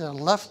off with your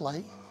left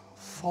leg.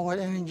 Forward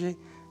energy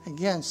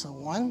again. So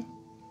 1,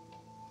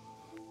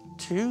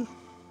 2,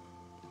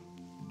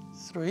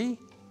 3,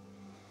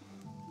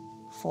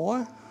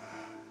 4,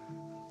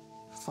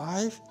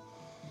 5,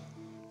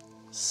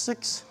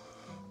 6,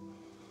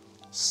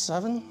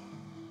 7,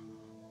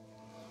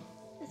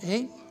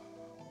 8,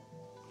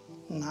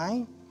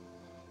 9,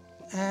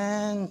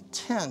 and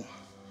 10.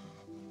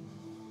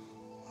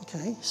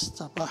 Okay,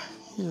 step up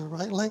your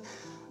right leg.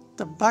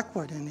 The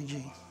backward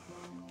energy.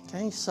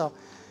 Okay, so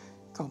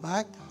go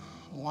back.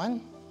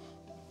 1,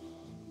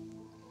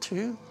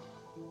 2,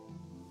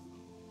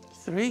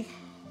 3,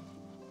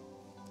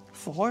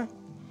 4,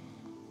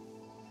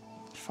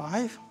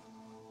 5,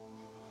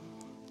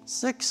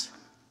 6,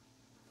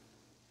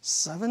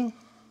 7,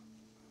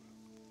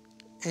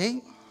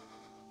 8,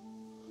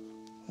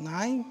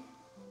 9,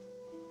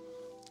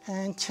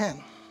 and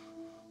 10.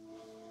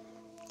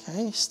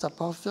 Okay, step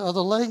off the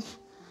other leg.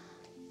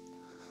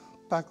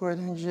 Backward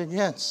energy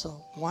again. So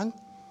 1,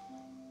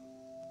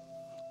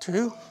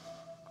 2,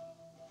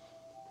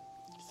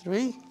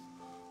 3,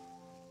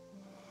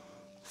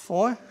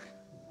 4,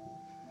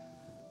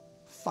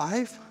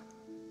 5,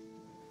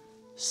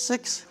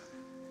 6,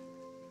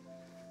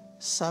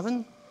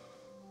 7,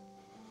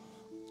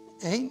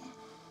 8,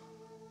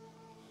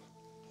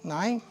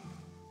 9,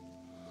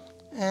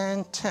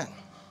 and 10.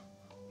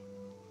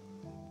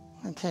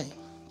 Okay,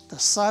 the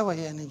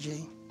sideway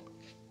energy.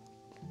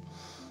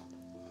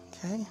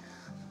 Okay.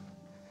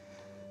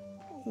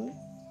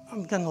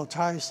 I'm getting a little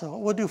tired, so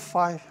we'll do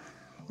 5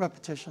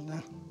 repetitions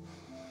then.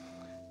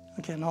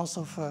 Okay, and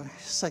also for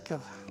sake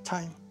of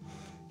time.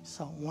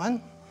 So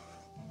 1,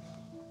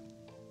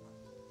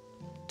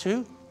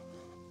 2,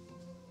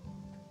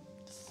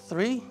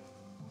 3,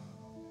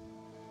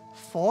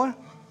 4,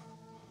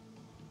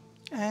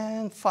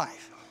 and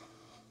 5.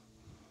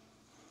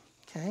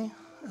 Okay,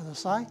 other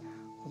side.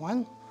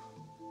 1,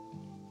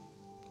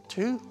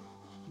 2,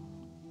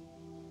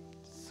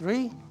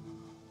 3,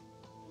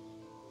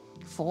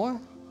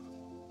 4,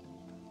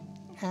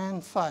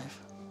 and 5.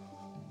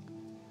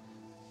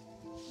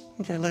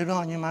 Okay, later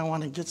on you might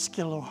want to get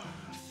a little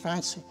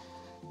fancy.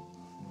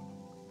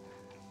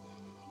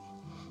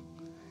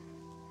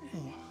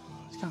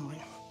 It's kind of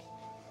like,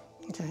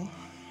 okay,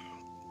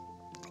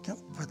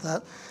 put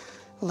that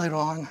later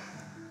on.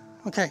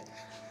 Okay,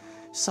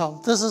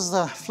 so this is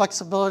the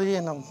flexibility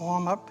and the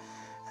warm-up,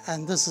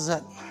 and this is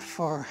it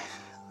for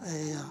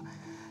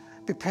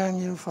preparing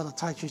you for the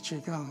Tai Chi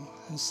Qigong.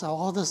 And so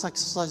all this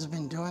exercise I've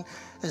been doing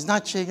is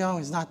not Qigong,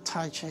 it's not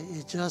Tai Chi,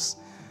 it's just,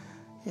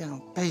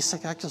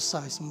 basic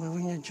exercise,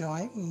 moving your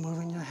joint,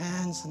 moving your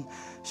hands, and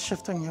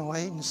shifting your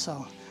weight. And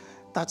so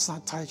that's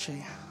not Tai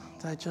Chi,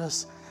 that's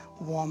just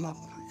warm-up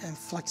and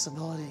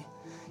flexibility.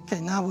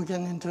 Okay, now we're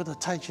getting into the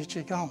Tai Chi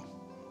Qigong.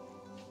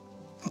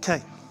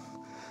 Okay,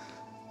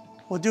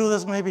 we'll do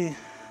this maybe,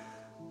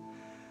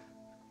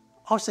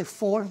 I'll say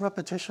 4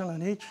 repetitions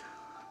on each.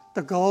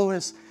 The goal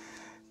is,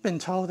 been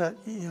told that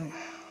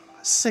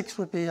 6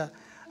 would be a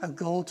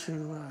goal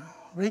to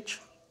reach.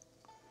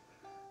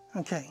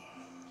 Okay,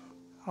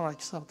 all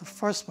right, so the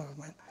first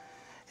movement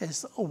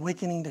is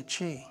awakening the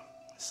Qi.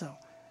 So,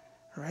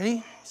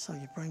 ready? So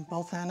you bring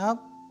both hands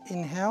up,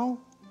 inhale,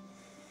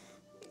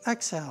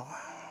 exhale.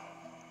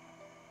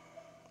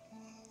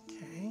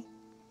 Okay,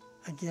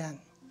 again.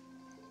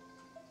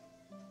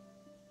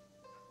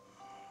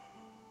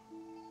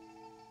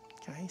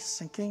 Okay,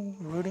 sinking,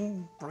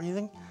 rooting,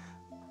 breathing,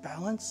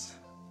 balance.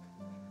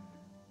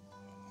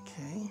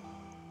 Okay.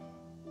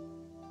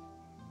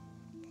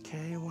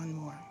 Okay, one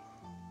more.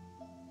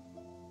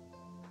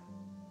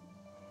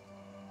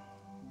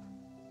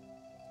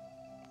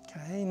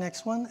 Okay,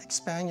 next one,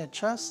 expand your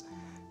chest.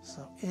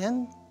 So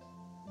in,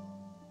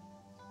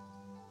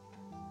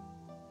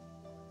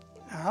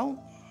 out.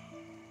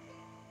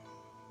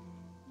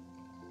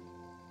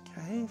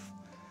 Okay,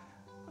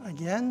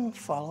 again,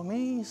 follow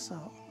me.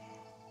 So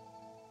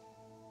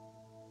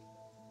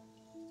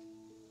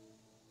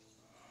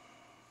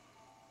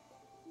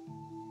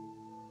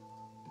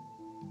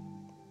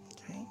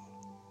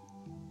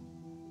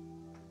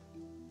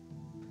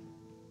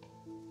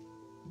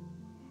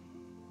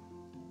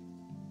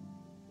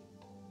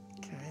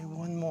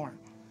one more.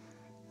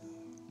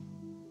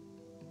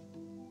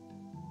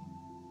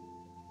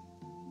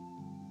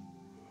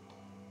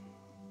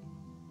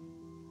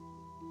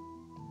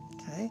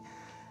 Okay,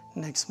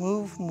 next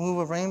move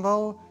a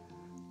rainbow.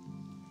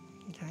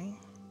 Okay,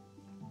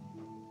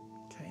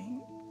 okay,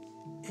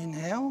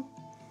 inhale,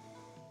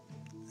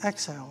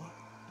 exhale,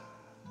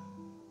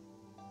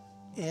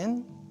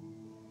 in,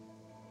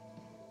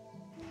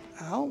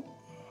 out,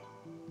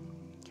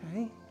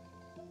 okay.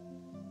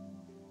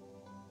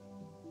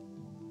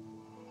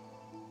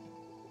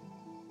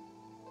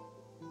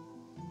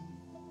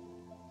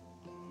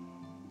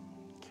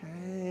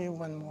 Okay,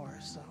 one more,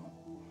 so.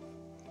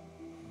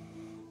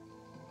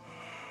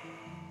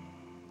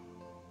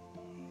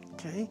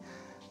 Okay,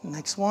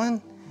 next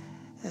one,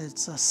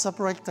 it's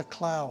separate the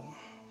cloud.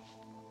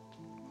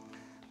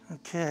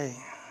 Okay,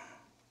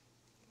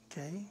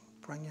 okay,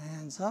 bring your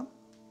hands up.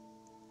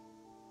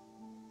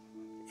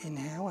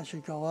 Inhale as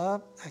you go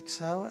up,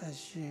 exhale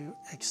as you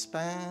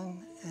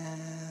expand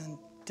and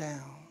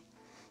down.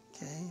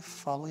 Okay,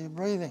 follow your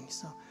breathing.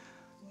 So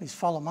please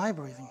follow my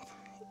breathing.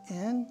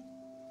 In,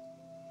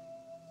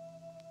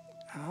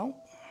 out.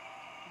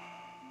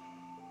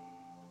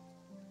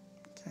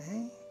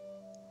 Okay.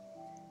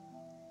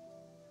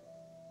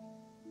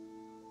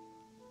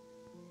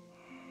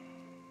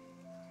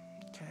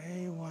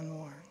 Okay, one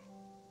more.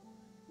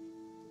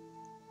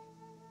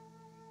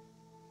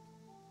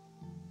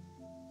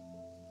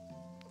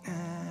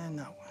 And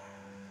out.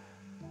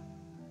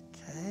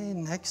 Okay,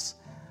 next,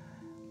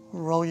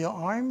 roll your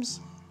arms.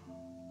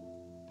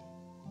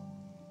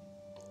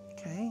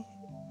 Okay.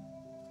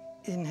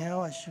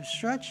 Inhale as you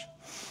stretch.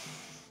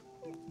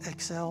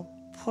 Exhale,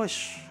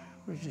 push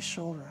with your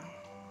shoulder.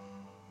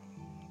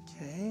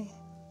 Okay.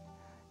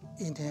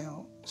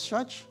 Inhale,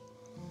 stretch.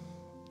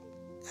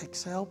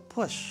 Exhale,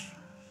 push.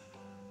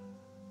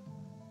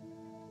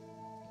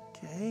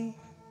 Okay.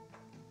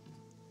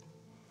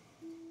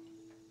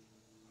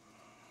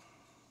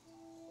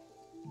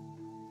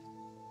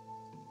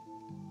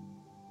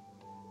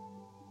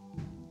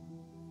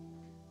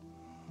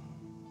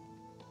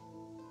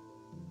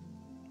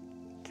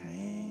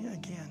 Okay,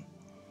 again.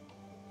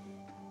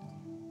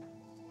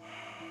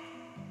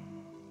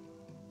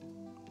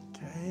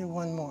 Okay,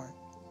 one more.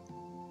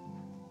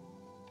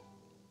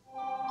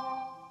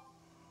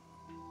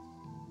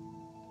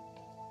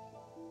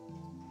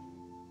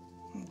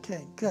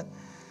 Okay, good.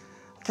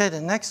 Okay,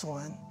 the next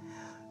one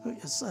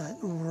is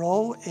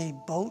row a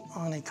boat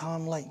on a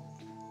calm lake.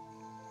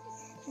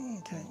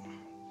 Okay.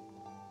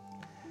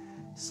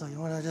 So you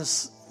want to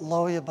just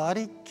lower your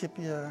body, keep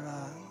your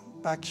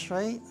back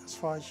straight as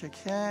far as you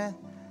can,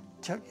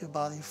 tilt your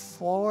body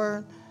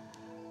forward,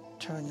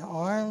 turn your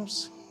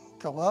arms,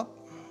 go up,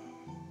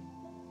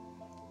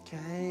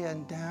 okay,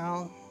 and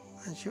down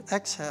as you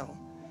exhale.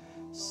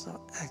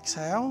 So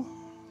exhale,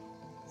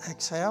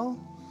 exhale,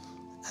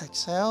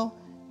 exhale,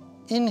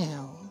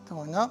 inhale,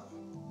 going up,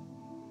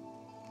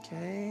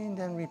 okay, and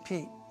then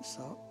repeat.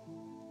 So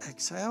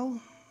exhale,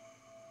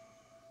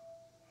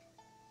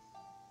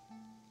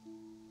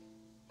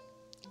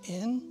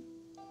 in,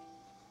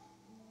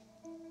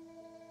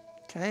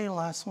 okay,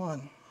 last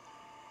one.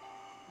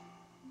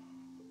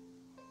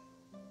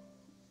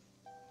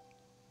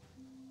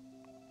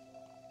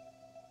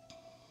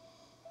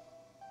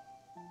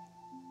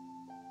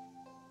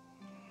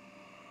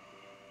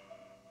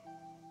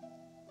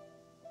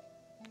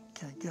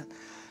 Okay, good.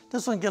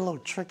 This one get a little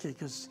tricky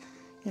because,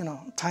 you know,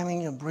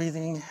 timing your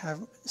breathing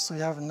so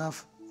you have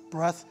enough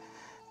breath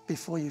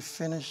before you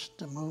finish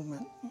the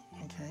movement,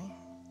 okay?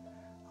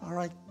 All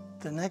right,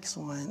 the next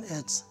one,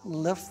 it's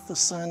lift the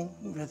sun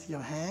with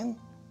your hand.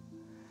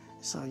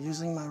 So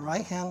using my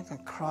right hand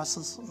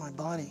crosses my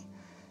body.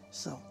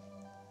 So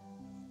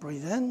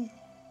breathe in,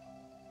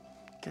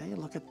 okay,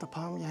 look at the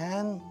palm of your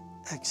hand,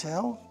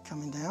 exhale,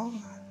 coming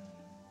down,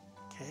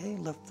 okay,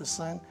 lift the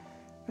sun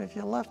with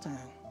your left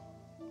hand.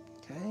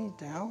 Okay,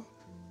 down.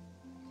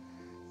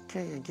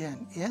 Okay,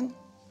 again, in,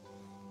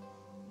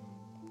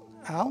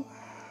 out.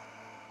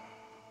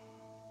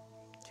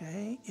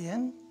 Okay,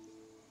 in,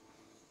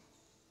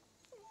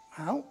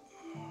 out.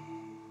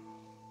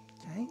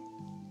 Okay.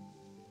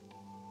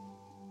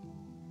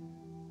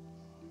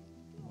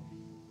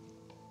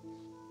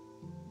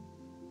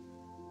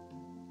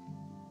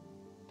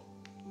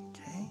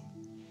 Okay.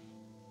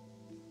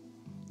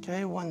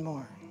 Okay, one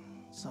more.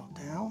 So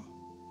down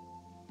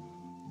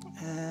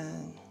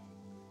and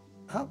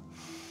up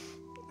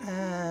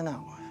and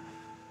out.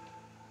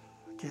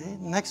 Okay,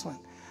 next one.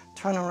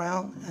 Turn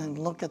around and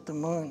look at the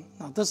moon.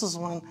 Now this is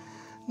one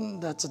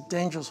that's a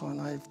dangerous one.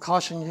 I've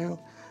cautioned you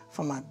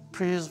from my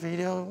previous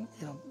video,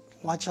 you know,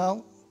 watch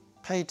out,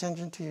 pay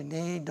attention to your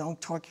knee, don't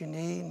torque your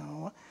knee,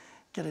 no,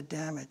 get it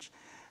damaged.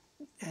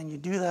 And you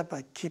do that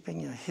by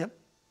keeping your hip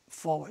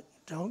forward.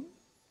 Don't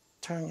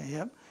turn your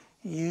hip,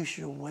 use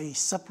your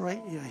waist.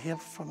 Separate your hip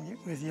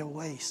with your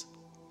waist.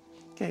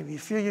 Okay, if you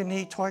feel your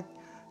knee torque,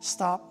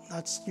 stop.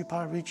 You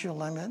probably reach your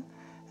limit,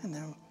 and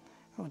then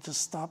it will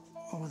just stop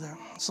over there.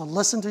 So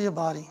listen to your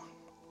body.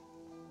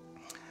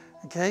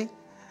 Okay,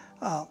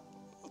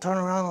 turn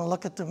around and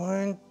look at the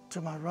moon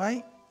to my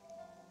right.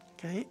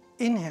 Okay,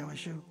 inhale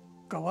as you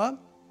go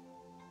up,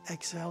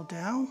 exhale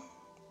down.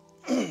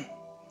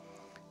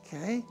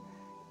 Okay,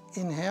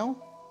 inhale,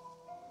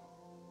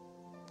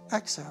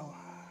 exhale.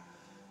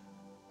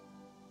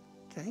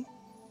 Okay.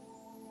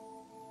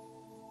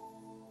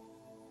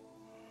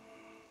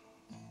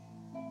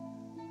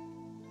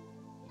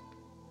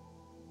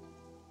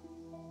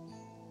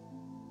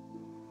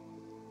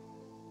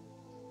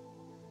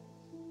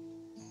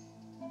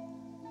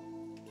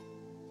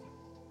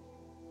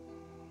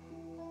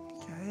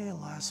 Okay,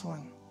 last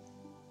one.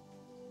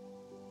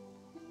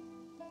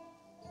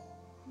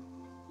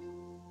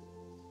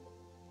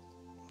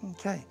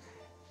 Okay,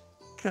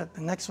 good.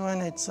 The next one,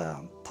 it's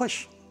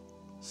push.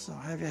 So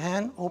have your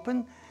hand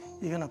open.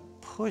 You're gonna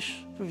push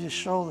with your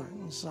shoulder.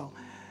 And so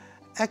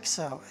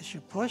exhale as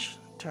you push,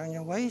 turn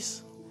your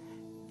waist.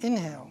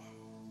 Inhale,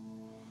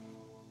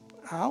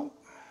 out,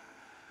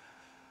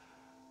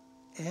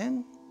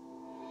 in,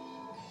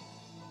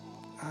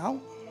 out.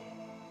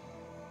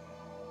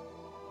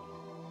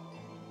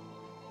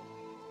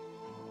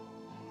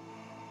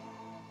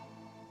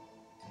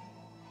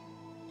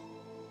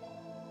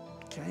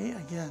 Okay,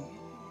 again.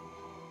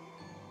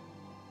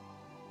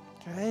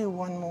 Okay,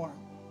 one more.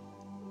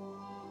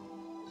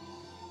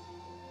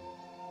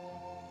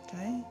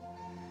 Okay,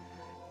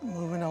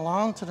 moving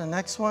along to the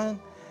next one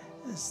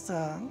is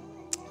the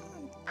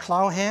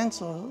cloud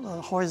hands or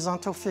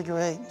horizontal figure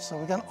eight. So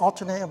we're going to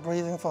alternate our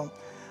breathing from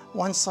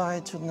one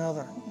side to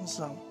another. And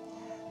so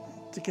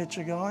to get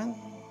you going,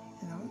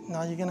 you know,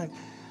 now you're going to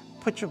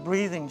put your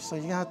breathing, so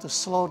you're going to have to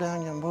slow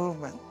down your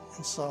movement.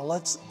 And so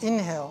let's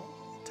inhale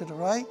to the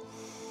right,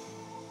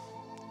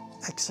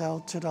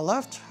 exhale to the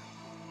left,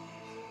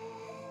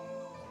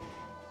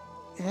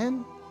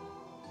 in,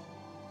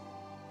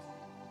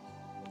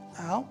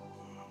 out,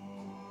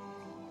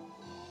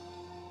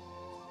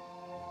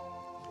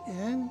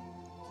 in,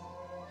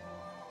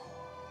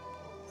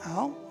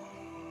 out.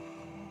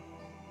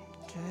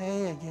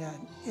 Okay,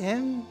 again,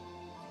 in,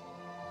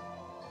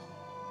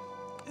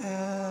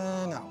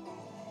 and out.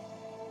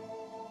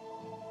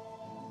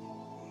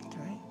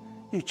 Okay,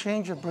 you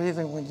change your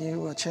breathing when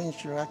you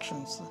change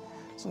directions.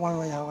 It's one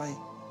way how I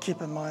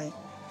keep in mind.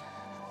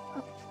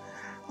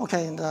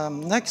 Okay, and the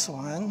next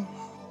one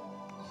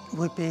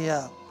would be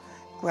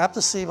grab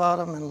the sea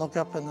bottom and look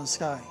up in the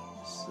sky.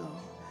 So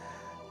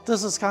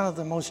this is kind of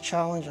the most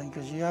challenging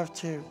because you have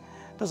to,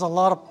 there's a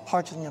lot of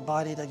parts in your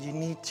body that you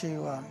need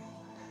to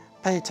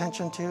pay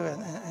attention to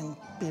and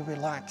be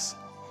relaxed.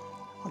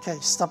 Okay,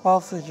 step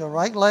off with your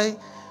right leg,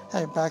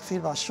 have your back feet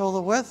about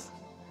shoulder width.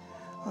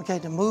 Okay,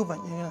 the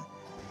movement, you're gonna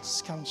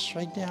just come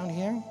straight down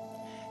here,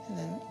 and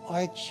then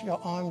arch your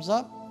arms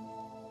up,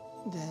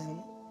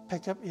 then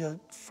pick up your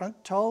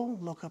front toe,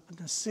 look up at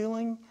the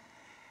ceiling,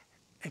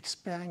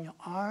 expand your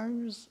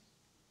arms,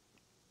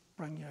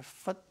 bring your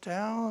foot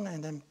down,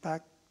 and then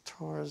back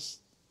towards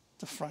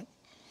the front.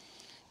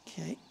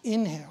 Okay,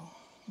 inhale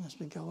as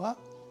we go up.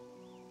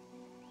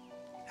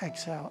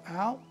 Exhale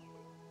out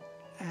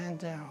and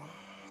down.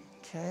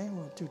 Okay,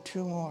 we'll do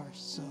 2 more.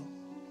 So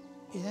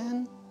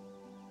in,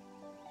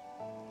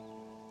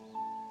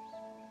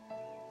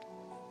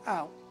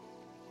 out.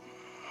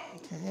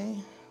 Okay,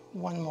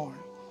 1 more.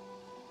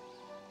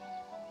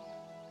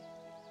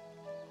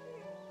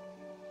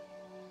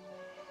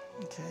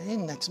 Okay,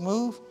 next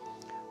move.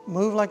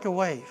 Move like a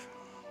wave.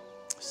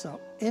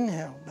 So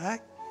inhale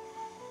back,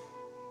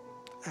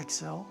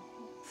 exhale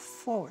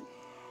forward.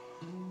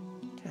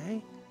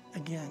 Okay,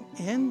 again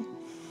in,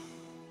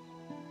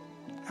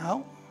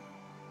 out,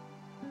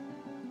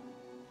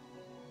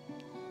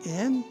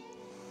 in,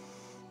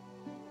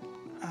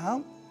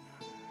 out.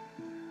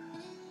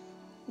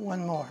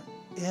 1 more,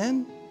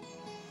 in,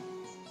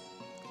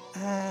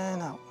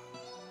 and out.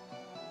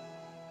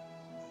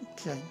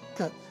 Okay,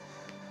 good.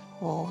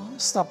 We'll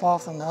step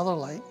off on the other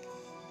leg.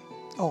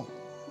 Oh,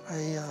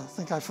 I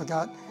think I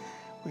forgot.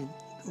 We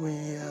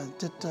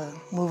did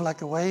move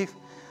like a wave.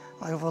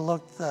 I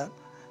overlooked that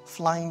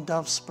flying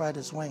dove spread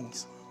its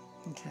wings.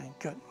 Okay,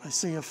 good. I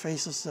see your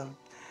faces,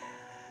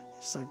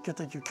 so good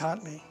that you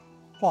caught me.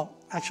 Well,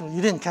 actually,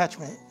 you didn't catch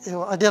me.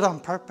 I did it on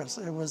purpose.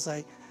 It was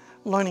a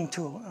learning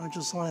tool. I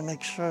just want to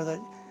make sure that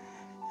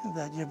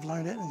you've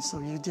learned it, and so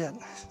you did.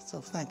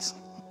 So thanks.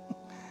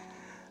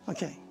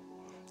 Okay,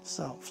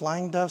 so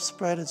flying dove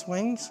spread its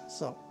wings.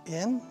 So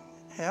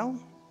inhale,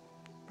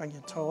 bring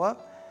your toe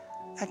up,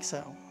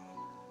 exhale.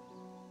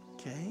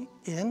 Okay,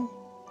 in,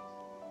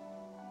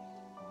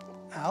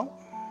 out.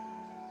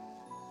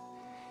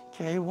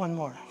 Okay, 1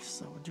 more.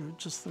 So we'll do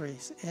just 3.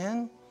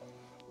 In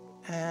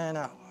and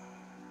out.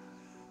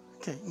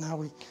 Okay, now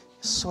we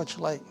switch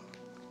leg.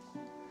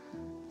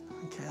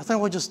 Okay, I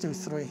think we'll just do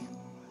 3.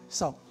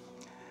 So,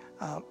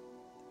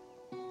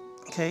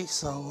 okay,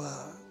 so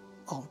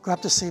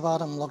grab the sea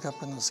bottom, look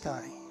up in the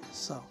sky.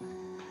 So,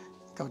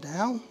 go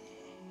down,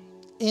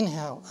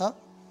 inhale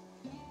up,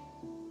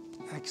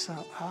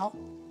 exhale out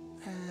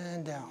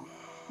and down.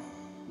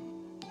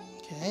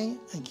 Okay,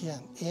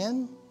 again,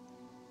 in,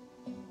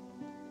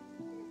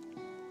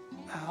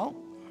 out.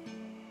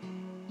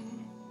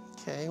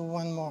 Okay,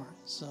 1 more.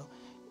 So,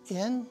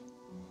 in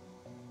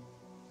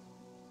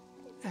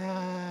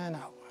and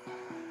out.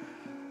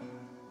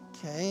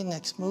 Okay,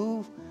 next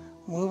move,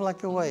 move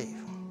like a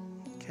wave.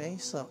 Okay,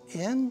 so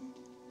in,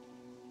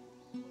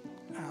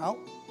 out,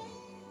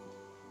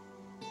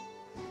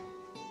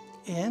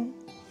 in,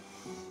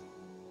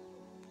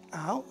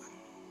 out.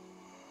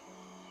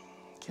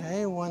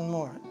 Okay, 1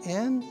 more,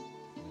 in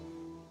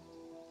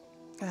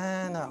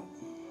and out.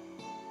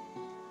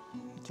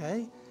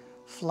 Okay,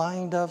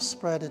 flying dove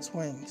spread its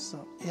wings.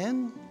 So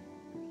in,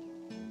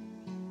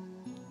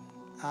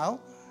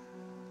 out,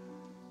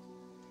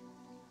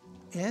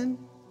 in,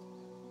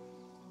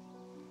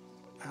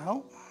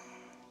 out.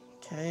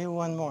 Okay,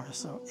 1 more.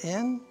 So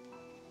in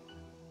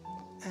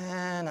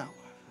and out.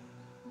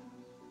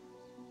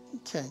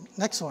 Okay,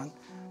 next one,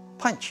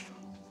 punch.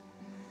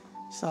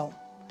 So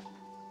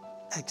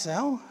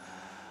exhale,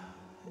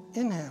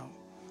 inhale,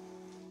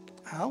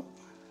 out,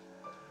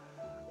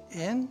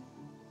 in.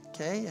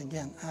 Okay,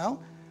 again,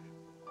 out,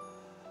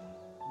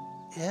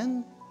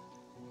 in,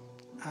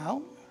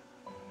 out,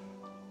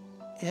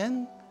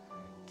 in.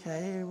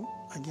 Okay,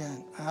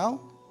 again,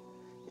 out,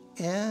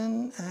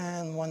 in,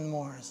 and 1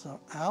 more. So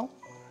out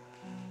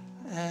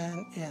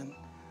and in.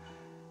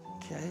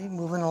 Okay,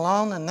 moving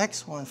along, the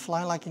next one,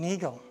 fly like an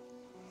eagle.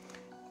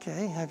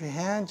 Okay, have your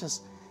hand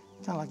just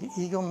kind of like an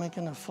eagle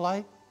making a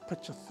flight.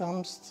 Put your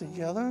thumbs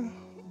together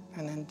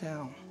and then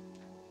down.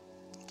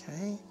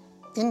 Okay,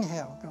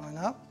 inhale, going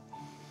up.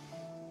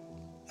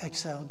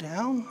 Exhale,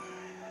 down.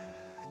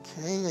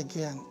 Okay,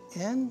 again,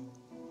 in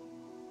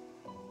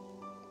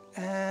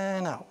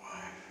and out.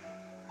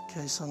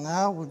 Okay, so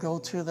now we go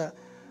to the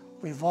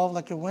revolve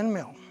like a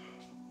windmill.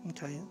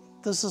 Okay,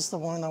 this is the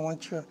one I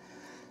want your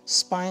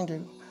spine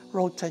to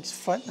rotate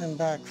front and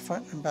back,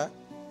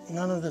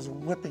 none of this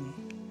whipping.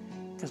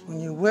 Because when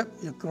you whip,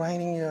 you're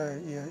grinding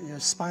your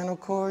spinal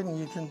cord and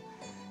you can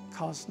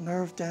cause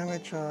nerve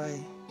damage or a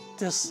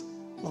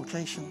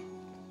dislocation.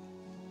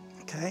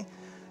 Okay,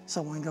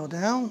 so when we go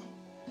down,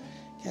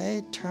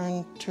 okay,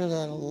 turn to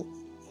the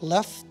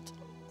left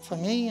for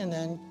me and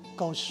then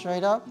go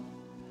straight up.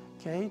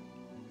 Okay,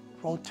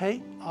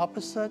 rotate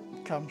opposite,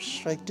 come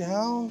straight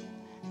down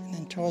and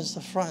then towards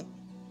the front.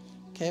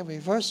 Okay,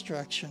 reverse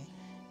direction.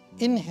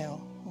 Inhale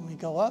when we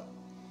go up.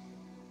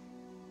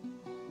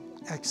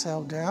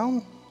 Exhale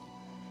down,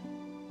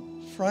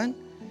 front,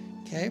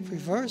 okay,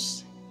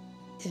 reverse,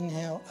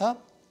 inhale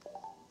up,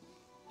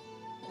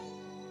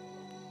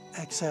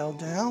 exhale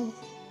down,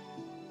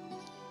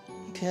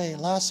 okay,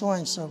 last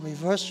one, so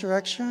reverse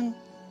direction,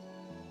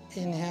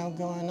 inhale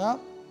going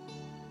up,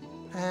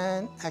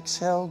 and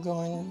exhale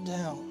going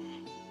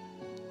down.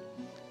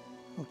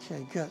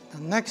 Okay, good.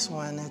 The next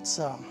one, it's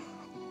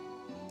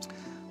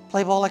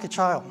play ball like a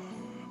child,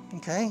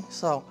 okay,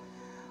 so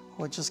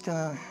we're just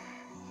gonna,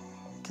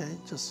 okay,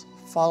 just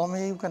follow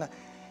me. We're gonna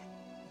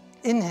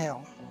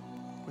inhale.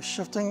 We're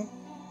shifting,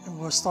 and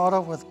we'll start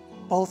off with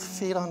both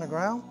feet on the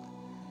ground.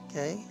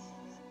 Okay,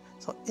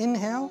 so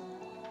inhale.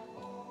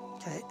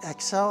 Okay,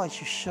 exhale as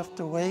you shift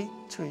the weight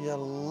to your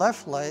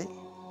left leg.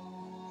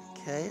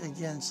 Okay,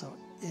 again, so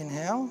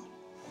inhale.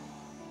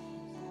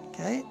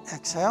 Okay,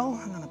 exhale.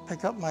 I'm gonna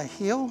pick up my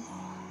heel.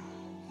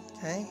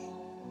 Okay,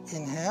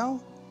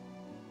 inhale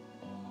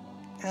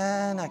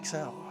and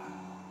exhale.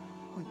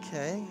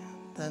 Okay.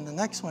 Then the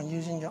next one,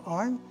 using your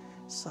arm.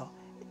 So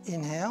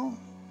inhale,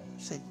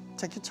 see,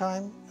 take your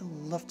time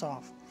and lift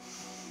off.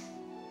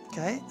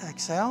 Okay,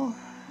 exhale.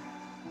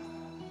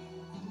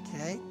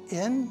 Okay,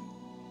 in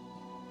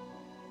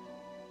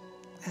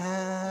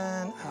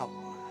and out.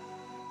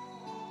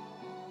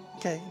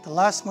 Okay, the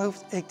last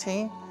move,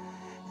 18,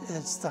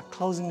 is the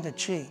closing the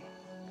chi.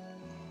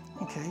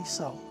 Okay,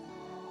 so,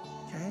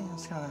 okay,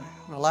 just kind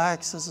of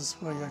relax. This is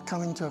where you're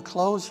coming to a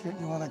close.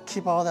 You want to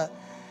keep all that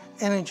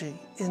energy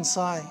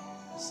inside.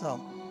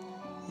 So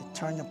you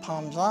turn your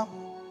palms up,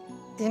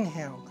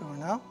 inhale,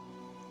 going up,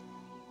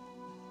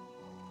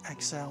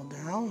 exhale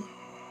down.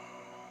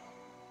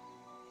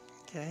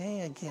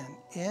 Okay, again,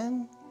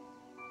 in,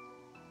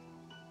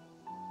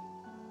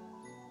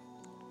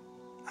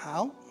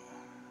 out.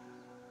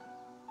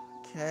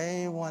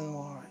 Okay, one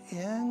more,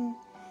 in,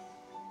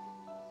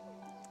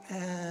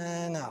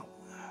 and out.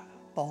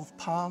 Both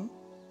palms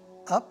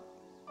up,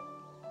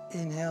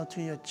 inhale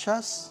to your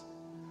chest,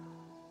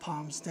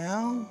 palms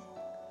down.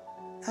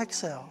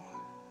 Exhale,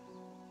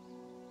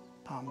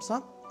 palms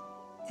up,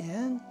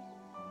 in,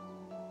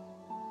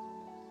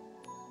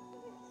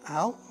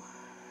 out.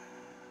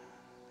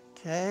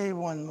 Okay,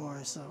 one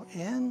more, so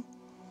in,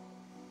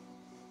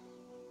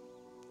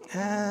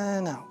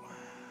 and out.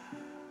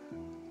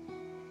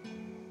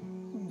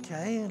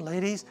 Okay,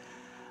 ladies,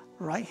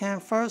 right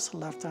hand first,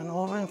 left hand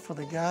over, and for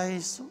the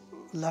guys,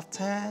 left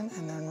hand,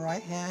 and then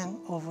right hand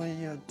over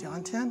your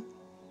dantian.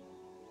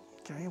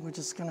 Okay, we're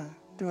just gonna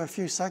do a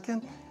few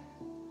seconds.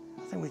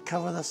 I think we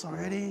covered this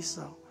already,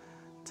 so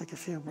take a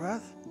few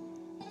breaths.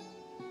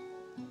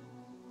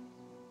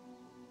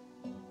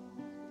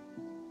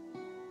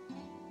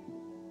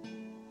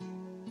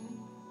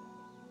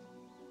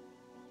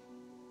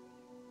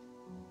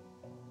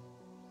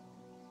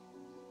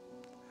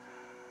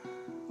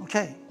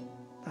 Okay,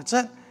 that's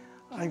it.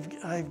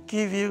 I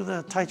give you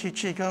the Tai Chi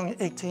Qigong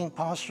 18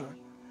 posture.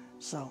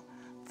 So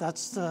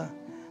that's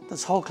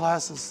this whole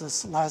class is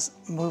this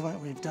last movement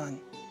we've done.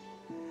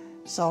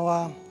 So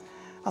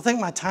I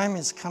think my time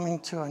is coming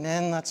to an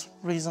end. That's the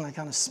reason I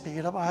kind of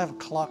speed up. I have a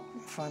clock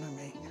in front of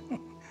me,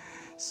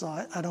 so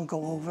I don't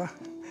go over.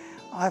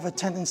 I have a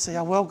tendency,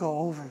 I will go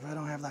over if I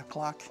don't have that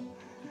clock.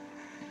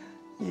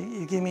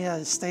 You give me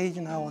a stage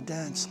and I will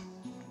dance.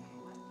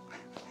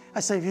 I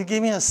say, if you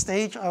give me a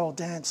stage, I will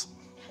dance.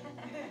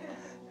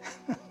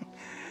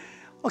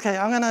 Okay,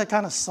 I'm gonna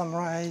kind of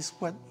summarize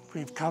what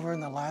we've covered in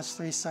the last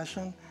 3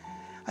 sessions.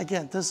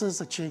 Again, this is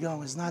the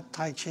Qigong, it's not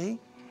Tai Chi.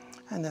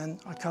 And then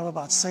I cover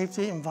about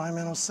safety,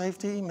 environmental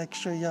safety. Make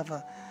sure you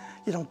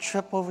don't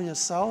trip over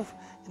yourself.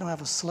 You don't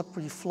have a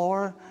slippery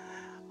floor,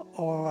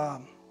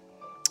 or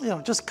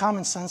just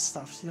common sense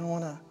stuff. You don't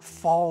want to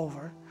fall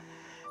over.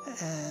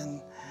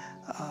 And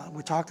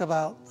we talked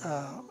about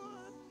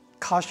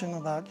caution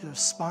about your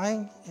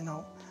spine.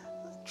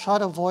 Try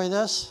to avoid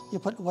this. You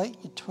put weight,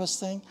 you're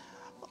twisting,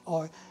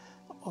 or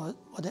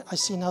I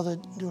see another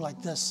do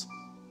like this.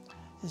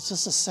 It's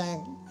just the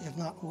same, if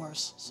not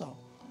worse. So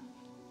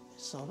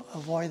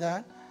avoid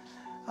that.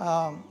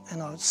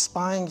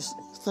 Spine,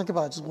 think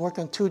about it, it's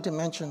working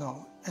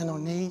 2-dimensional. And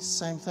on knees,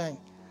 same thing.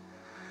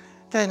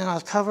 Okay, and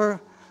then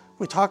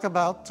we talk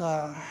about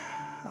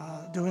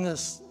doing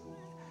this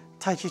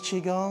Tai Chi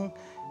Qigong.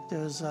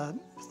 There's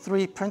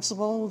 3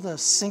 principles: the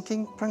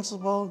sinking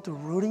principle, the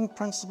rooting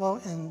principle,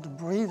 and the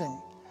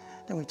breathing.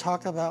 Then we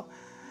talk about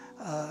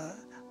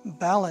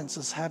balance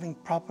is having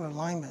proper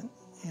alignment.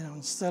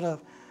 Instead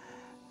of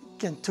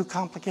getting too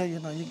complicated, you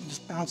can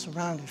just bounce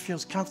around. If it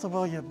feels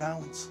comfortable, you're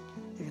balanced.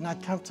 If you're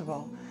not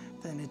comfortable,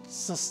 then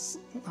it's just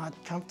not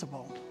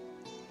comfortable.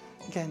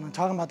 Again, we're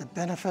talking about the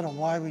benefit of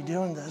why we're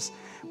doing this.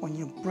 When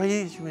you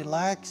breathe, you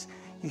relax,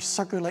 you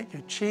circulate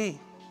your chi.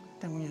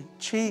 Then when your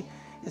chi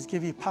is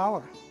give you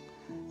power.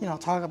 You know,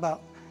 talk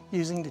about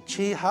using the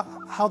chi,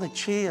 how the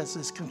chi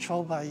is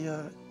controlled by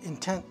your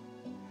intent.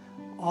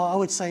 Or I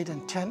would say the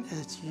intent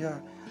is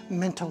your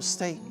mental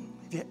state.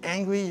 If you're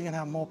angry, you're gonna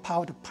have more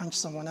power to punch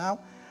someone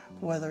out.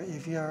 Whether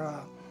if you're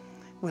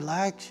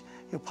relaxed,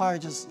 you're probably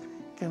just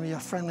gonna be a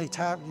friendly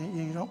tap.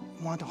 You don't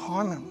want to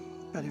harm him.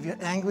 But if you're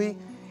angry,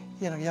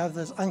 you know, you have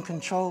this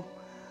uncontrolled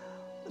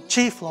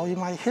chi flow. You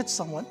might hit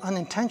someone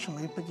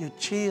unintentionally, but your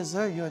chi is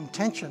there. Your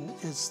intention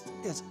is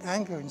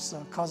anger, and so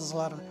it causes a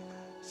lot of,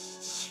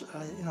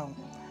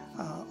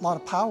 a lot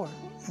of power.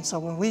 And so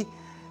when we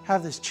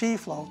have this chi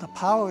flow, the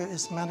power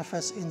is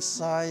manifest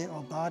inside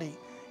our body,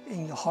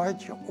 in your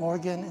heart, your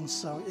organ, and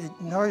so it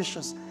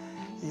nourishes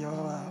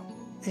your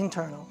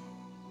internal.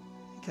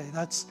 Okay,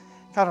 that's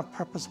kind of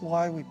purpose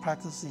why we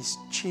practice these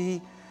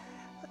chi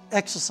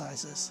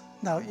exercises.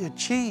 Now, your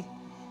chi,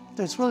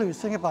 there's really, if you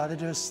think about it,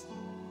 there's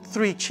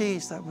 3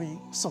 chis that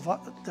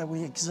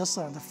we exist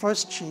on. The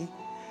first chi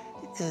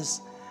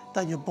is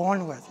that you're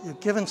born with. You're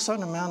given a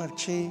certain amount of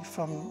chi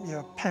from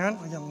your parent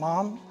or your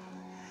mom,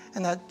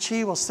 and that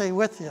chi will stay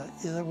with you,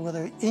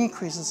 whether it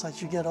increases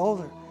as you get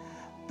older.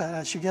 But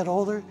as you get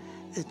older,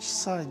 it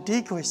sort of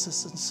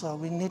decreases, and so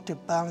we need to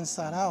balance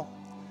that out.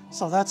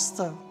 So that's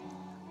the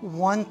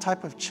one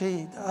type of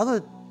chi. The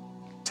other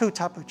 2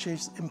 types of chi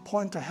is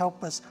important to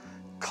help us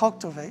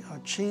cultivate our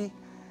chi.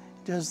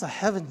 There's the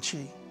heaven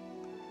chi.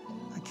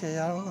 Okay,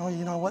 I don't know,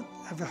 you know what,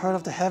 have you heard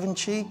of the heaven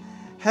chi?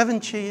 Heaven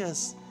chi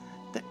is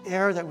the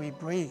air that we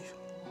breathe.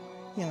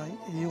 You know,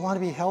 you want to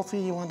be healthy,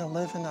 you want to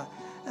live in an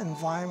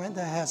environment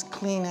that has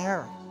clean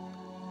air.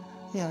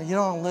 You know, you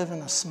don't want to live in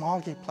a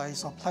smoggy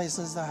place or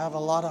places that have a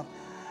lot of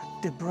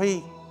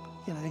debris.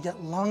 You know, you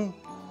get lung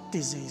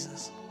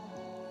diseases.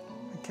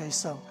 Okay,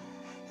 so,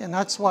 and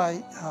that's why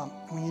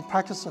when you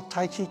practice the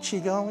Tai Chi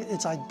Qigong,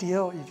 it's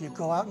ideal if you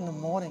go out in the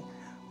morning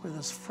where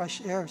there's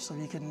fresh air so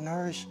you can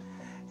nourish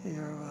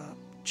your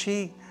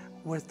chi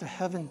with the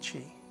heaven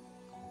chi.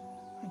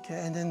 Okay,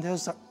 and then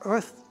there's the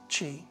earth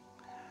chi.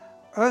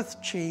 Earth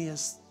chi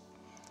is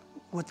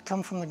what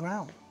comes from the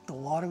ground. The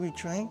water we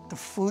drink, the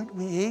food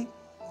we eat,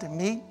 the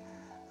meat,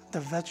 the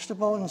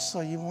vegetable, and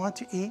so you want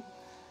to eat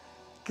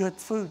good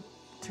food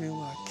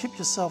to keep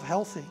yourself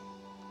healthy.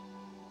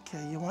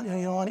 Okay, you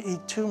don't want to eat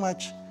too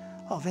much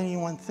of any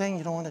one thing.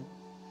 You don't want to,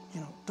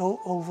 you know,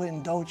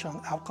 overindulge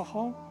on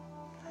alcohol.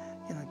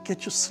 You know,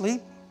 get your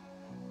sleep,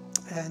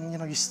 and you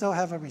know, you still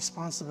have a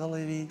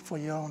responsibility for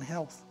your own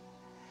health.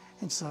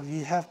 And so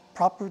you have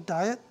proper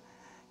diet,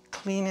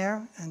 clean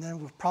air, and then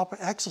with proper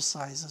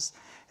exercises,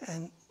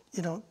 and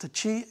you know, the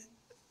chi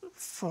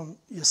from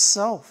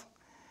yourself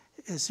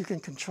is you can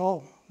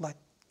control, like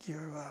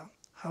your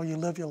how you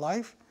live your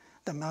life,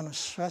 the amount of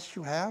stress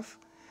you have,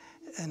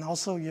 and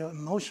also your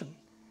emotion.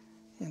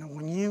 You know,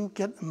 when you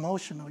get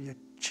emotional, your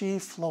chi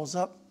flows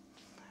up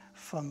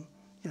from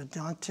your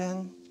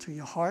dantian to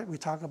your heart. We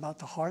talk about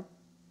the heart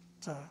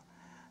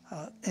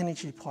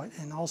energy point,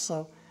 and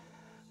also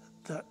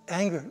the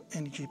anger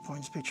energy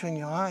points between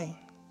your eye.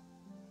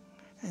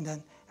 And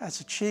then as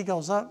the chi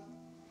goes up,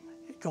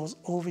 it goes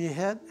over your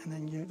head, and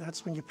then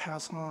that's when you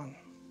pass on.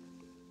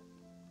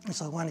 And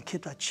so I want to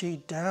keep that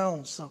chi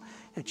down so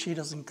your chi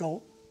doesn't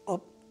go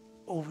up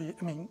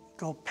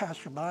go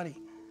past your body.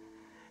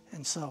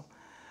 And so,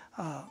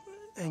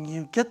 and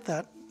you get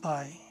that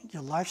by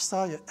your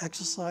lifestyle, your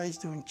exercise,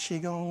 doing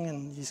Qigong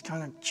and these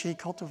kind of Qi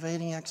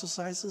cultivating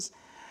exercises,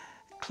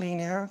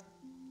 clean air,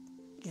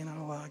 you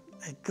know,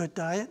 a good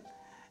diet.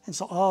 And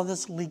so all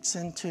this leaks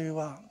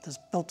into this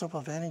built-up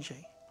of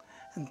energy.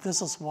 And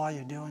this is why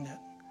you're doing it.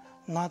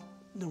 Not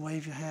the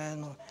wave your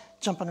hand or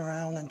jumping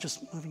around and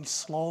just moving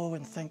slow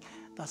and think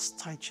that's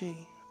Tai Chi,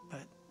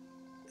 but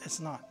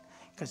it's not.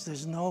 Because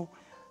there's no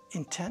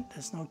intent,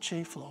 there's no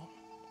Chi flow.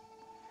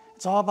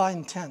 It's all about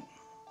intent.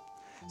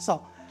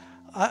 So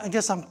I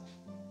guess I'm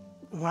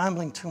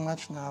rambling too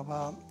much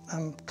now.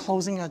 I'm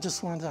closing. I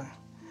just wanted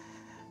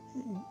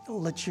to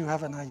let you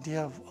have an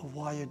idea of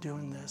why you're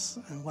doing this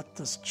and what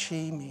this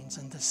Chi means,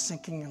 and the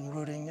sinking and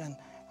rooting, and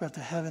we have the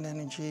heaven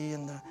energy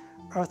and the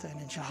earth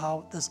energy,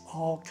 how this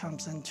all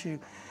comes into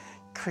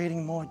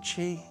creating more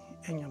Chi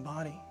in your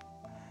body.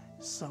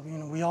 So, you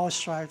know, we all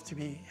strive to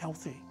be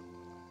healthy.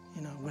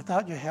 You know,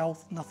 without your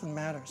health, nothing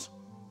matters.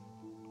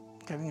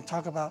 Okay, we can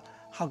talk about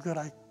how good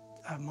I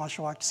have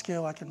martial arts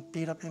skill, I can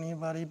beat up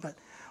anybody, but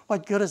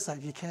what good is that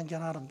if you can't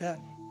get out of bed?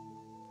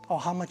 Or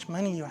how much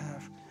money you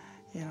have,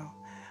 you know,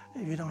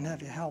 if you don't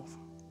have your health.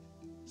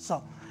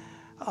 So,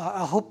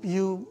 I hope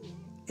you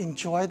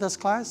enjoy this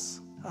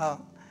class.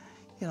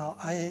 You know,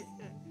 I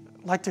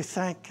like to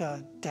thank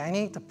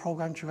Danny, the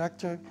program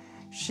director.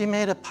 She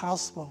made it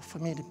possible for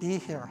me to be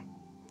here.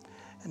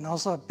 And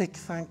also a big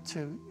thank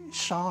to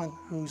Sean,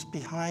 who's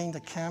behind the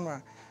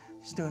camera.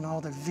 He's doing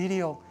all the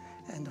video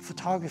and the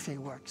photography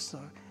work.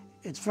 So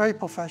it's very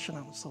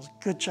professional. So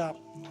good job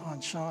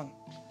on Sean.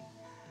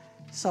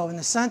 So in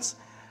a sense,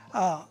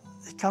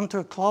 it come to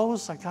a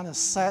close. It kind of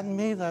saddened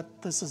me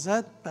that this is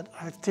it, but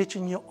I've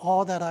teaching you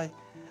all that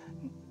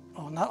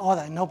not all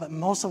that I know, but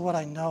most of what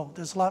I know.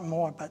 There's a lot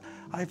more, but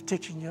I've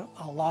teaching you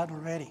a lot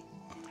already.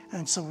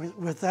 And so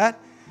with that,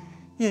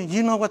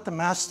 you know what the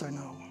master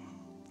knows.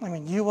 I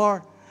mean, you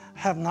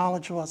have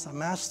knowledge of what's a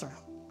master.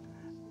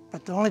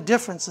 But the only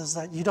difference is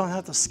that you don't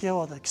have the skill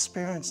or the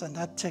experience, and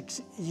that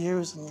takes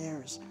years and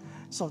years.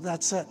 So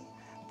that's it.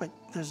 But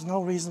there's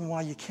no reason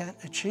why you can't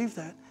achieve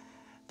that.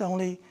 The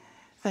only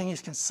thing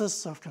is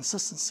consists of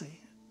consistency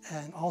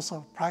and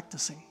also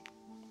practicing.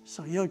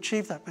 So you'll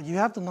achieve that, but you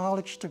have the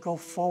knowledge to go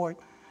forward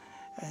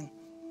and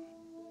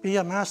be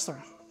a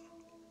master.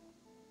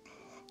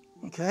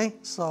 Okay,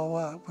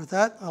 so with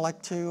that, I'd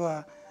like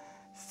to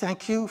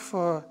thank you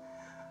for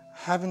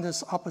having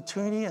this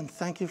opportunity, and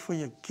thank you for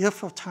your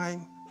gift of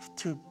time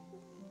to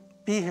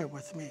be here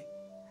with me.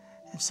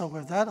 And so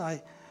with that,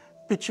 I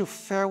bid you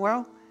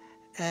farewell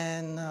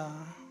and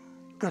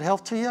good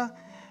health to you.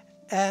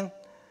 And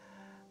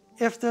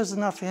if there's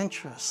enough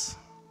interest,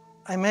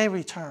 I may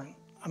return.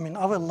 I mean,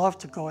 I would love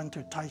to go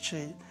into Tai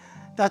Chi.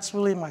 That's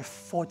really my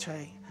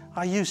forte.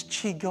 I use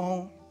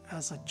Qigong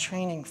as a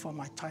training for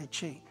my Tai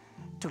Chi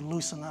to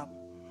loosen up.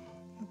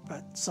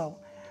 But so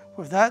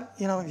with that,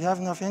 if you have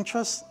enough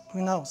interest,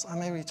 who knows, I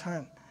may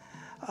return.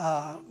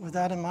 With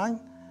that in mind,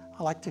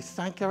 I'd like to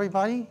thank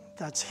everybody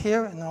that's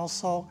here and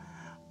also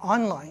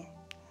online.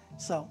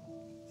 So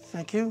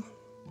thank you.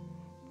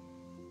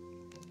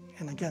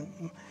 And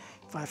again,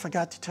 if I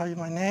forgot to tell you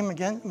my name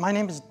again, my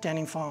name is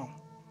Denny Fong.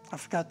 I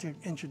forgot to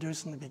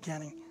introduce in the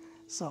beginning.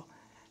 So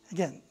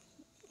again,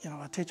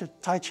 I teach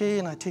Tai Chi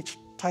and I teach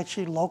Tai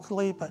Chi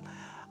locally, but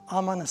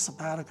I'm on a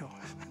sabbatical.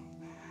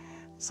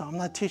 So I'm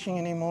not teaching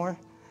anymore.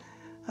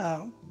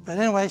 But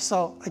anyway,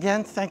 so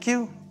again, thank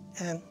you,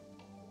 and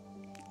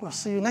we'll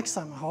see you next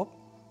time, I hope.